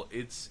general.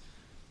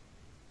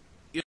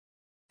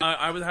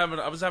 I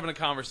was having a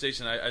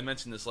conversation. I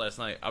mentioned this last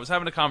night. I was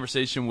having a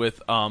conversation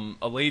with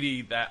a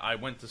lady that I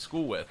went to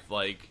school with,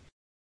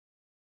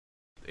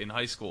 in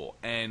high school,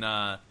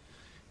 and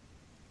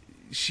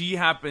she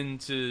happened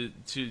to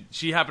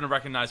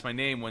recognize my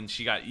name when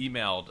she got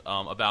emailed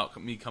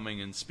about me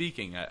coming and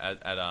speaking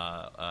at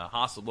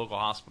a local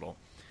hospital,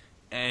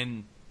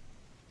 and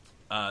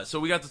so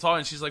we got to talking.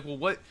 And she's like,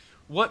 "Well,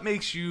 what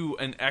makes you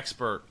an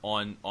expert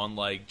on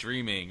like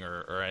dreaming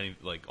or any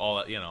all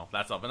that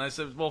that stuff?" And I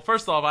said, "Well,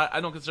 first off, I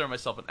don't consider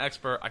myself an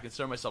expert. I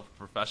consider myself a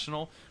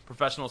professional.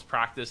 Professionals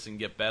practice and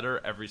get better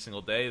every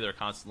single day. They're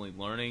constantly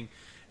learning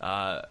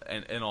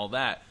and all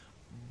that.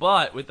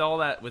 But with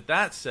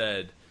that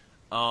said."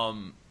 I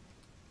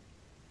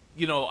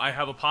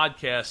have a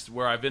podcast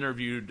where I've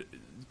interviewed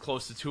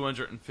close to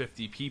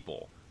 250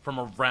 people from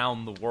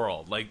around the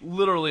world, like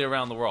literally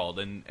around the world.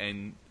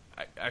 And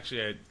I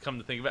come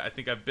to think of it, I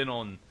think I've been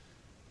on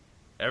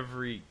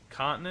every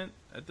continent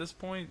at this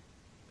point,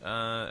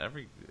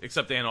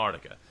 except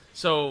Antarctica.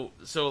 So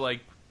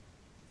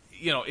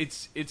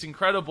it's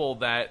incredible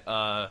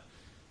that,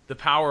 the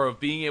power of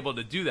being able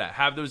to do that,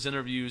 have those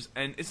interviews,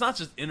 and it's not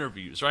just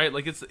interviews, right?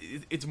 Like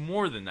it's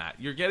more than that.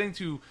 You're getting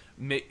to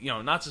make,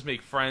 not just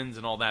make friends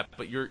and all that,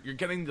 but you're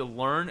getting to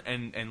learn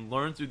and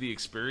learn through the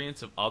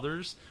experience of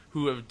others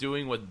who are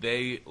doing what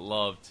they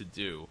love to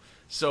do.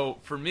 So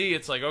for me,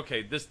 it's like,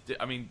 okay, this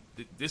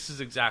is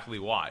exactly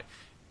why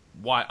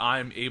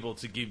I'm able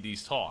to give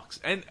these talks,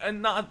 and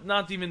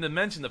not even to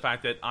mention the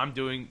fact that I'm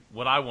doing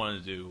what I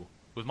want to do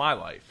with my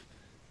life.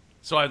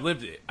 So I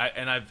lived it,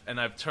 and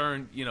I've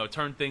turned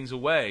things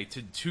away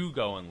to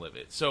go and live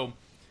it. So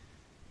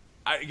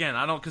I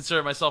don't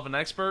consider myself an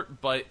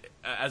expert, but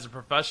as a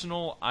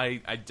professional, I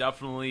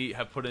definitely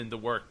have put into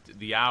work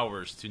the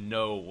hours to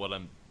know what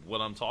I'm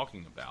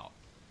talking about.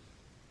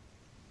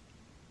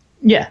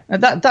 Yeah,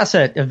 that's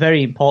a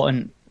very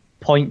important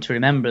point to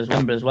remember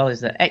as well.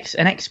 Is that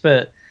an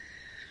expert,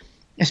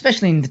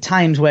 especially in the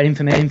times where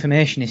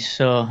information is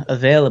so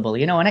available,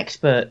 an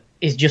expert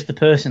is just the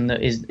person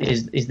that is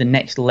the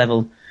next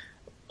level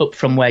up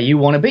from where you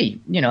want to be.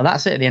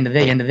 That's it. At the end of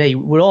the day,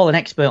 we're all an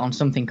expert on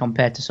something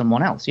compared to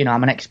someone else.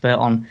 I'm an expert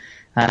on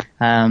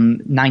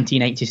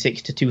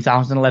 1986 to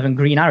 2011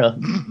 Green Arrow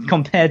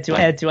compared to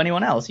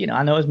anyone else.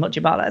 I know as much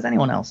about that as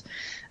anyone else.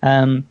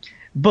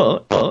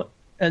 But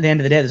at the end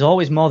of the day, there's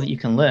always more that you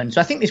can learn. So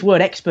I think this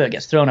word expert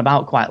gets thrown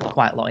about quite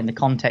a lot in the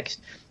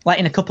context, like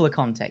in a couple of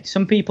contexts.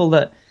 Some people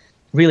that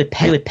really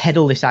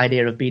peddle this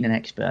idea of being an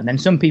expert, and then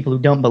some people who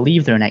don't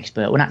believe they're an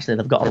expert when actually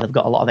they've got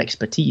a lot of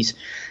expertise,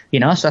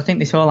 So I think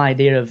this whole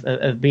idea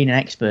of being an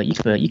expert,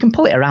 you can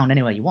pull it around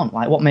anywhere you want.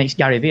 Like, what makes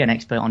Gary Vee an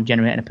expert on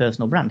generating a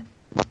personal brand?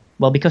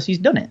 Well, because he's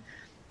done it.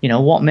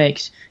 What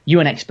makes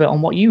you an expert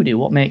on what you do?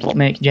 What makes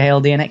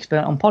JLD an expert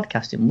on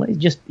podcasting? Well,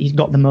 he's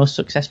got the most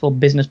successful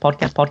business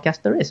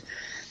podcast there is.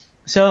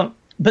 So,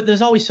 but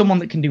there's always someone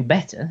that can do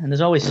better, and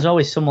there's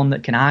always someone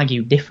that can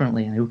argue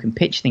differently and who can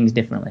pitch things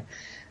differently.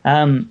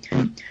 And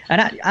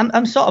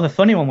I'm sort of a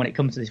funny one when it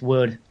comes to this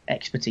word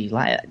expertise.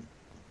 Like,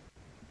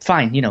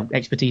 fine,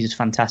 expertise is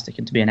fantastic,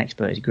 and to be an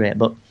expert is great,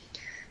 but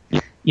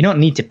you don't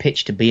need to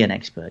pitch to be an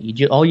expert.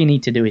 All you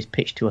need to do is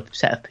pitch to a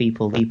set of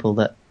people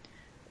that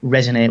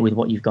resonate with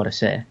what you've got to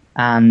say,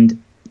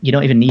 and you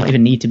don't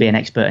even need to be an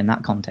expert in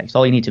that context.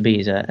 All you need to be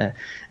is a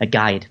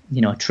guide,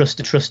 a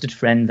trusted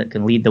friend that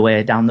can lead the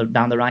way down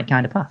the right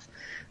kind of path.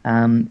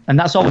 And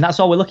that's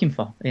all we're looking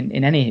for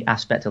in any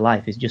aspect of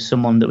life, is just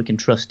someone that we can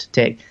trust,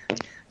 take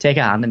a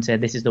hand and say,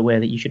 this is the way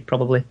that you should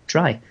probably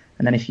try.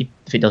 And then if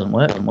it doesn't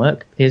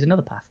work, here's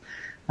another path.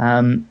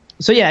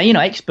 So yeah,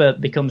 expert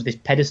becomes this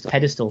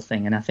pedestal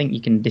thing, and I think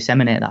you can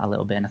disseminate that a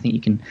little bit, and I think you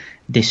can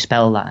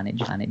dispel that, and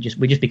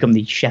we just become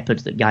these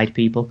shepherds that guide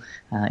people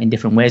in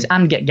different ways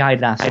and get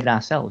guided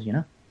ourselves.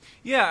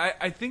 Yeah,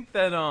 I think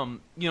that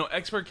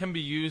expert can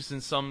be used in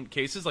some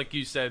cases, like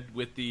you said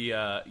with the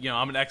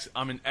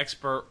I'm an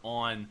expert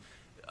on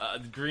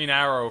the Green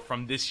Arrow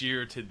from this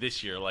year to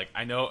this year. Like,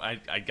 I know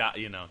I got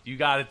you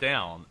got it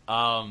down.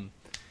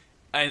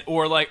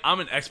 Or like, I'm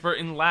an expert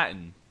in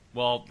Latin.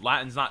 Well,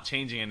 Latin's not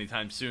changing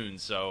anytime soon,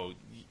 so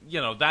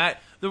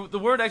that the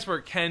word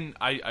expert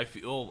I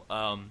feel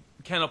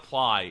can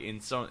apply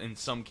in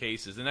some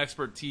cases. And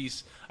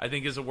expertise, I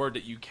think, is a word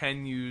that you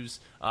can use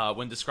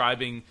when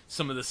describing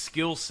some of the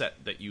skill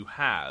set that you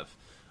have.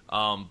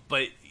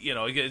 But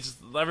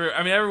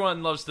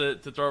everyone loves to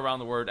throw around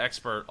the word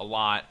expert a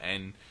lot,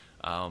 and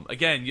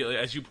again,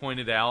 as you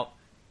pointed out,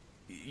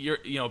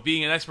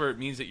 being an expert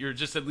means that you're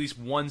just at least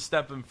one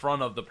step in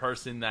front of the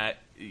person that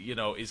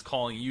is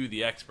calling you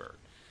the expert.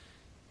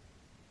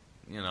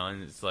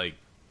 And it's like,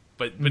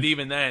 but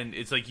even then,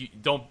 it's like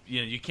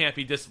you can't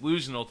be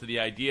disillusional to the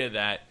idea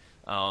that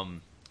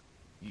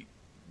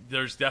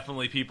there's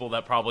definitely people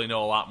that probably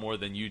know a lot more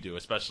than you do,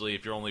 especially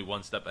if you're only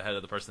one step ahead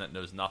of the person that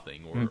knows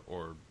nothing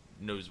or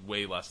knows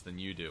way less than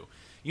you do.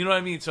 You know what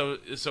I mean? So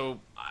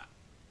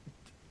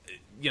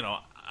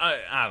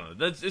I don't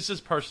know. It's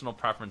just personal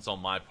preference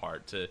on my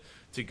part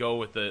to go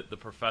with the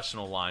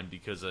professional line,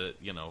 because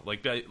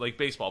like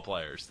baseball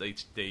players, they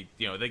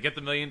get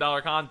the millions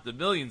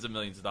of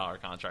millions of dollar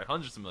contract,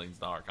 hundreds of millions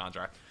of dollar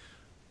contract,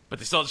 but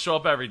they still have to show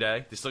up every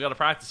day. They still got to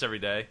practice every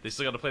day. They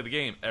still got to play the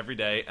game every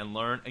day and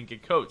learn and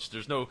get coached.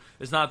 It's not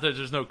that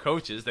there's no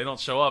coaches. They don't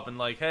show up and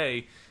like,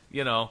 hey,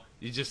 you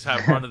just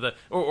have one of the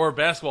or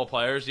basketball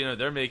players.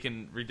 They're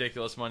making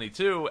ridiculous money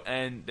too,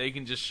 and they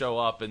can just show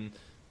up and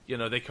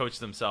they coach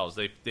themselves.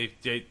 They're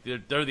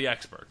the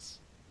experts.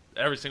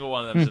 Every single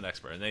one of them is an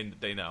expert, and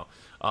they know.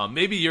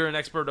 Maybe you're an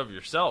expert of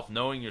yourself,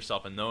 knowing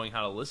yourself and knowing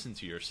how to listen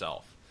to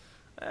yourself.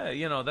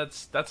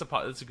 That's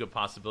a good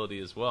possibility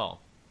as well.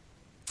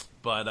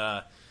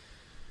 But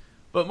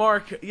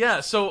Mark,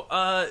 yeah. So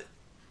I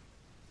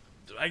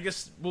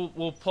guess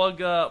we'll plug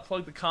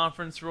the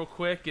conference real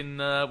quick, and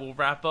we'll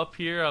wrap up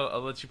here.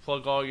 I'll let you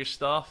plug all your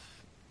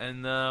stuff,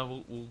 and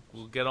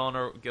we'll get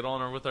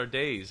on with our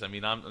days. I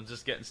mean, I'm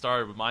just getting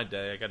started with my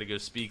day. I got to go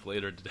speak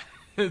later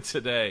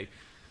today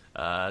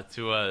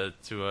to a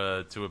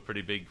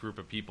pretty big group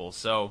of people.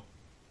 So,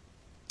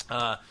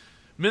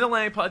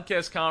 Mid-Atlantic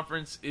Podcast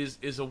Conference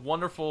is a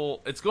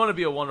wonderful. It's going to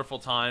be a wonderful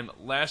time.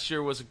 Last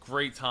year was a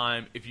great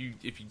time. If you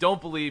don't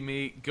believe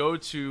me, go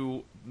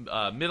to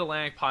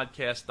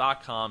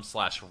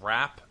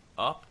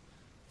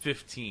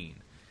midatlanticpodcast.com/wrap-up15.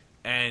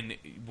 And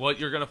what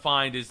you're going to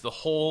find is the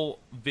whole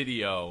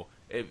video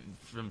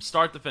from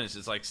start to finish.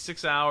 It's like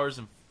 6 hours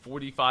and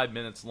 45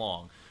 minutes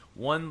long.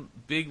 One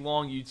big,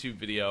 long YouTube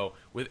video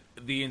with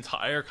the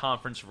entire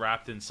conference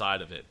wrapped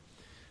inside of it.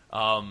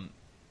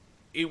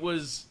 It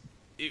was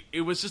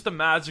just a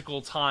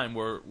magical time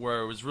where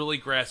it was really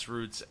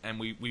grassroots, and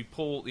we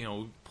pulled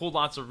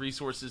lots of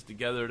resources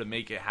together to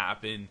make it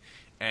happen.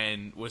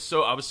 And I was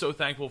so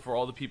thankful for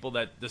all the people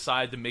that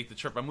decided to make the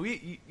trip. I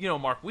mean,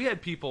 Mark, we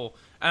had people,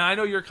 and I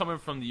know you're coming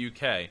from the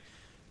UK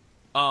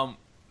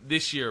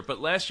this year,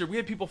 but last year we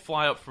had people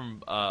fly up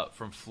from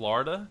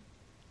Florida,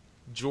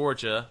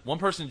 Georgia. One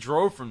person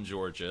drove from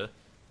Georgia,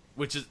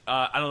 which is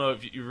I don't know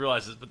if you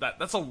realize this, but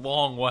that's a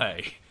long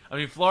way. I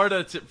mean,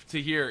 Florida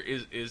to here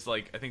is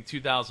like, I think,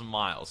 2,000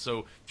 miles.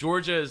 So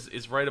Georgia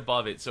is right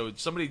above it. So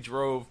somebody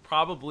drove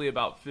probably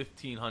about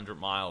 1,500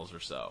 miles or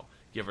so,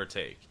 give or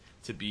take,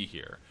 to be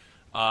here.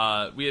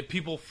 We had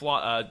people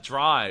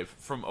drive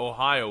from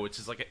Ohio, which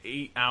is like an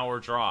 8-hour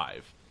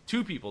drive.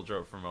 2 people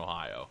drove from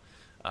Ohio.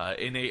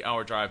 an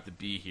 8-hour drive to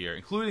be here,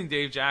 including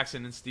Dave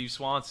Jackson and Steve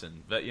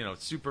Swanson, that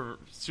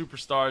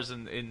superstars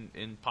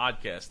in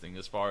podcasting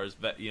as far as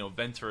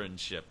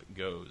venturanship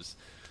goes.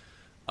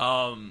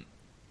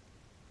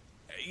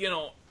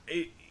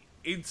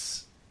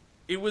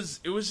 It was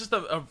just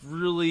a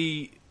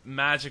really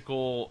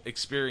magical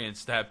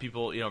experience to have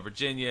people,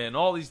 Virginia and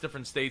all these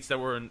different states that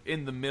were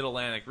in the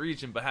Mid-Atlantic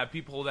region, but have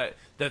people that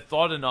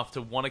thought enough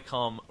to want to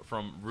come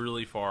from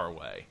really far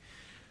away.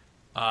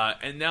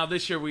 And now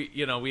this year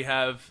we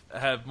have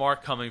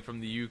Mark coming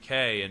from the UK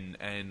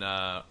and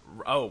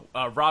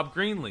Rob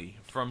Greenlee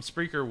from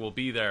Spreaker will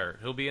be there.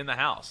 He'll be in the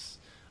house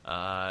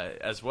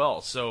as well.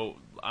 So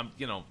I'm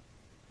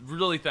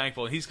really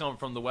thankful. He's coming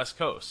from the West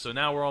Coast, so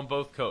now we're on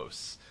both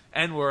coasts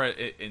and we're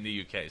in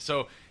the UK.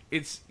 So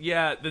it's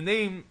the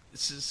name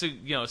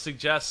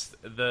suggests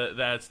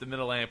that it's the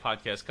Mid-Atlantic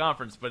Podcast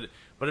Conference, but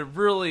it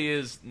really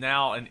is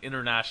now an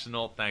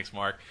international. Thanks,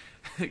 Mark.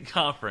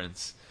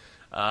 Conference.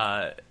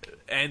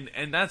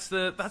 And that's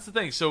the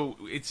thing. So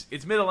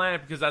it's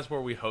Mid-Atlantic because that's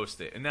where we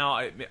host it. And now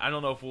I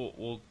don't know if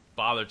we'll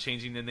bother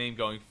changing the name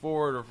going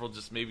forward, or if we'll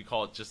just maybe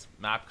call it just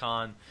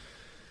MapCon.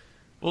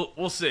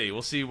 We'll see.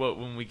 We'll see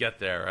when we get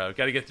there.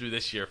 Got to get through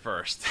this year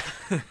first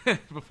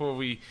before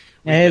we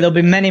there'll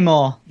be many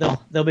more.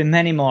 There'll be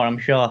many more. I'm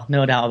sure,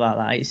 no doubt about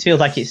that. It feels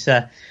like it's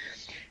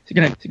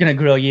gonna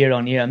grow year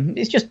on year.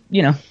 It's just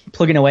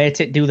plugging away at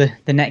it, do the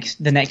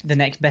next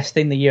best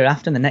thing the year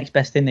after, and the next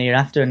best thing the year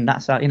after, and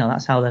that's how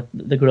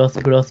the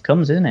growth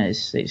comes, isn't it?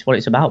 It's what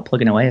it's about,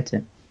 plugging away at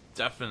it.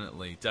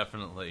 Definitely.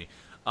 The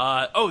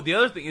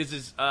other thing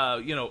is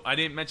I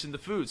didn't mention the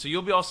food, so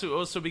you'll be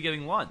also be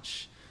getting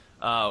lunch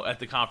at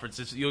the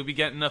conference. You'll be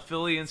getting a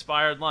Philly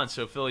inspired lunch,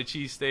 so Philly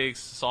cheesesteaks,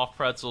 soft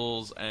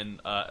pretzels,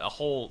 and a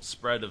whole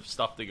spread of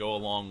stuff to go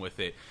along with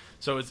it.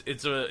 So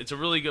it's a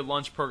really good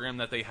lunch program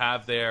that they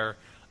have there.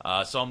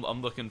 So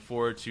I'm looking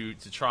forward to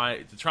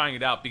trying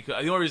it out,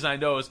 because the only reason I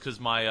know is because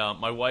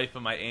my wife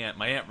and my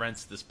aunt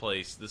rents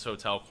this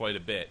hotel quite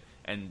a bit,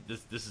 and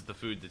this is the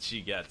food that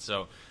she gets.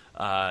 So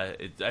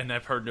and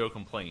I've heard no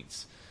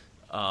complaints.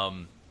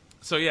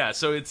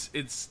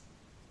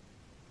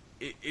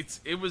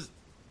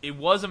 It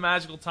was a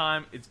magical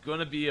time. It's going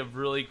to be a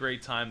really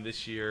great time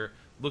this year.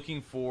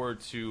 Looking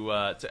forward to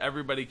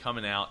everybody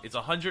coming out. It's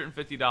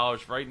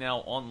 $150 right now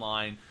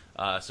online.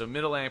 So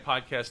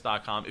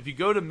MidatlanticPodcast.com. If you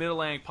go to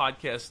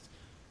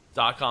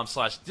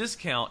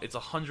MidatlanticPodcast.com/discount, it's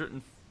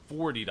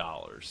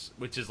 $140,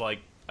 which is I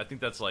think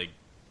that's it's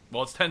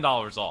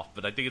 $10 off,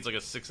 but I think it's a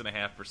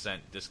 6.5%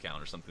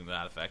 discount or something to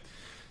that effect.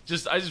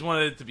 I just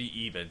wanted it to be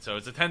even. So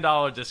it's a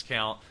 $10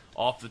 discount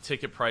off the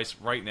ticket price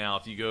right now.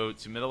 If you go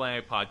to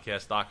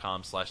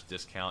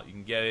MidatlanticPodcast.com/discount, you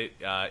can get it.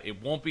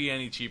 It won't be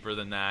any cheaper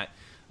than that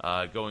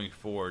going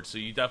forward. So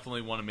you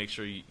definitely want to make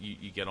sure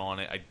you get on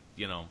it.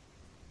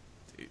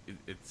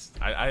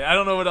 I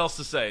don't know what else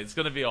to say. It's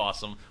going to be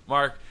awesome.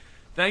 Mark,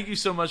 thank you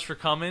so much for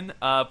coming.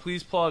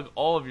 Please plug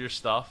all of your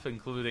stuff,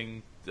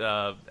 including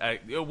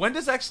when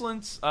does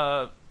Excellence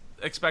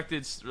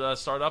expected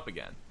start up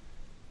again?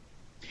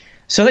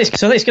 So it's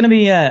going to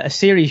be a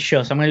series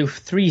show. So I'm going to do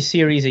 3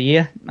 series a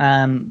year.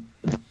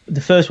 The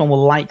first one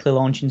will likely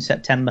launch in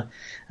September,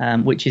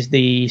 which is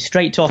the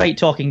straight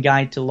talking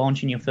guide to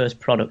launching your first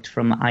product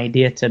from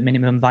idea to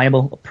minimum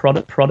viable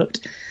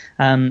product.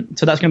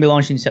 So that's going to be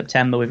launched in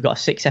September. We've got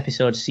a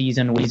 6-episode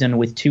season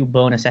with 2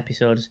 bonus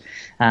episodes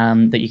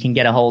that you can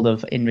get a hold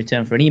of in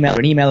return for an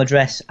email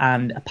address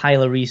and a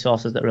pile of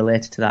resources that are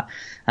related to that.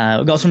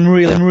 We've got some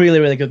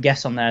really good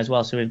guests on there as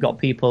well. So we've got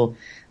people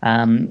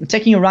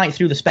taking you right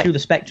through the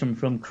spectrum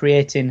from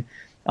creating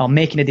or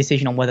making a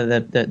decision on whether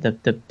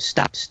the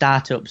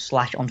startup /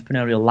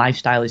 entrepreneurial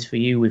lifestyle is for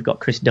you. We've got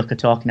Chris Ducker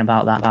talking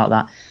about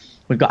that.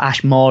 We've got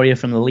Ash Moria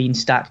from the Lean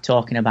Stack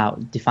talking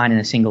about defining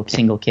a single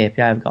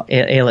KPI. We've got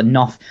Ailot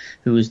Knopf,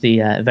 who's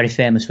very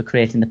famous for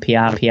creating the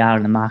PR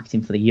and the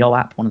marketing for the Yo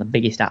app, one of the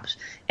biggest apps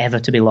ever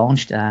to be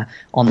launched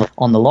on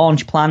the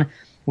launch plan.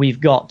 We've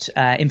got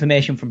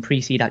information from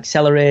pre-seed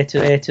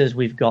accelerators.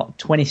 We've got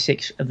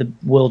 26 of the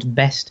world's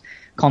best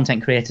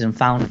content creators and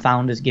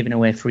founders giving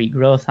away free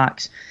growth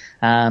hacks.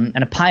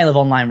 And a pile of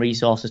online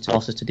resources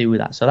to do with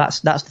that. So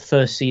that's the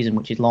first season,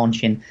 which is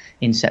launching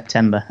in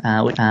September,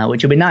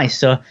 which will be nice.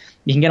 So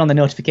you can get on the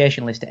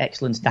notification list at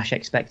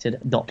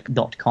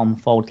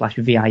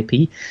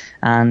excellence-expected.com/VIP.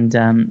 And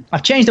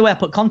I've changed the way I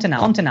put content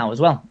out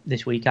as well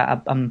this week.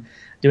 I'm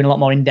doing a lot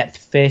more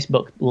in-depth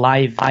Facebook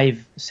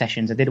live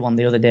sessions. I did one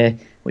the other day,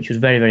 which was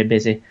very, very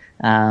busy,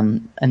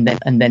 and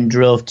then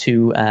drove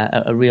to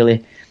a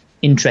really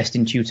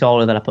interesting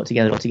tutorial that I put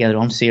together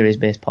on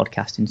series-based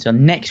podcasting. So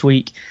next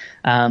week,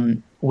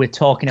 we're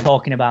talking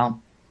about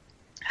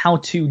how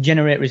to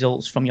generate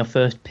results from your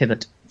first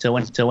pivot. So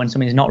when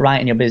something's not right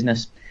in your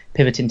business,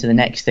 pivoting to the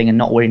next thing and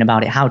not worrying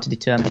about it. How to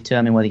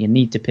determine whether you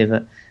need to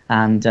pivot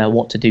and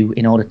what to do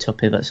in order to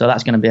pivot. So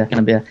that's going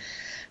to be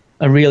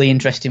a really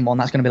interesting one.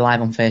 That's going to be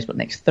live on Facebook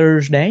next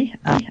Thursday.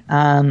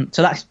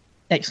 So that's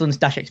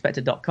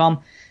excellence-expected.com.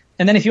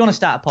 And then if you want to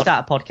start a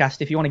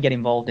podcast, if you want to get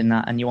involved in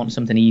that and you want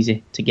something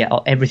easy to get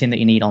everything that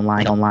you need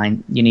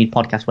online, you need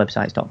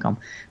podcastwebsites.com.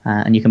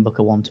 And you can book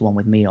a one-to-one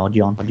with me or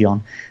John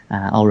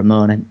or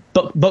Ramon, and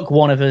book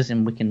one of us,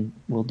 and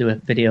we'll do a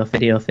video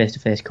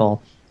face-to-face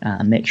call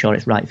and make sure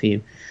it's right for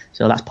you.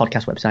 So that's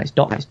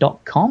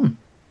podcastwebsites.com.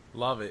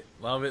 Love it.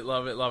 And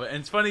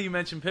it's funny you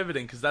mentioned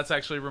pivoting, because that's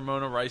actually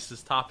Ramona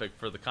Rice's topic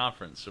for the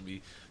conference.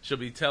 She'll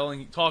be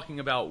talking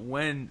about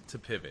when to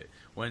pivot,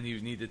 when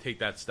you need to take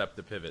that step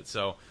to pivot.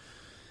 So,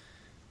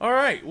 all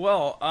right.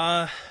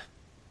 Well,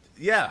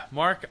 yeah,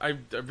 Mark, I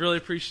really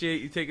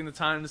appreciate you taking the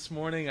time this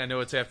morning. I know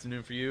it's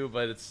afternoon for you,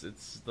 but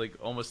it's like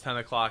almost 10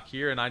 o'clock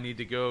here, and I need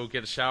to go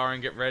get a shower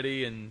and get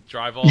ready and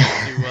drive off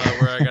to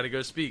where I got to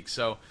go speak.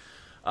 So,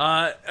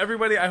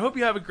 everybody, I hope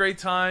you have a great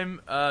time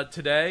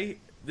today.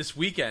 This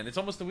weekend. It's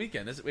almost the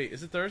weekend. Is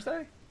it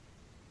Thursday?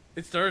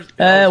 It's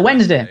Thursday.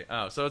 Wednesday.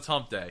 Oh, so it's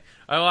hump day.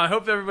 Well, I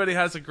hope everybody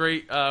has a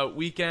great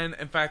weekend.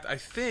 In fact, I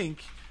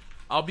think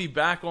I'll be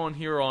back on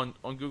here on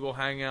Google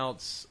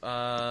Hangouts,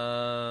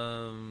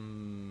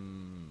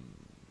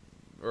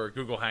 or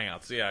Google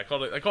Hangouts. Yeah, I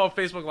call it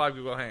Facebook Live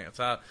Google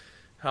Hangouts.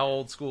 How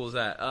old school is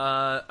that?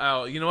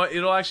 You know what?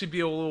 It'll actually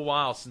be a little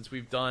while since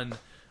we've done,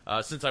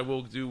 since I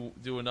will do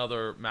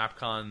another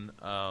MapCon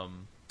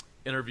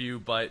interview,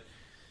 but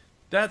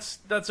that's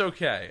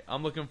okay.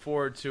 I'm looking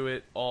forward to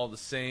it all the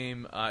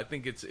same. I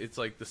think it's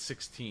like the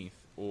 16th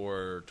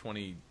or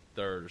 23rd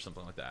or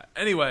something like that.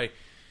 Anyway,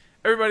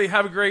 everybody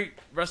have a great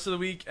rest of the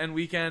week and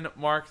weekend.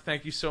 Mark,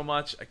 thank you so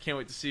much. I can't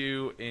wait to see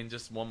you in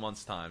just 1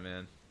 month's time,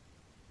 man.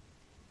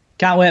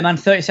 Can't wait, man.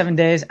 37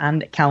 days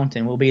and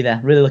counting. We'll be there.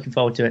 Really looking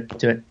forward to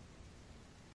it.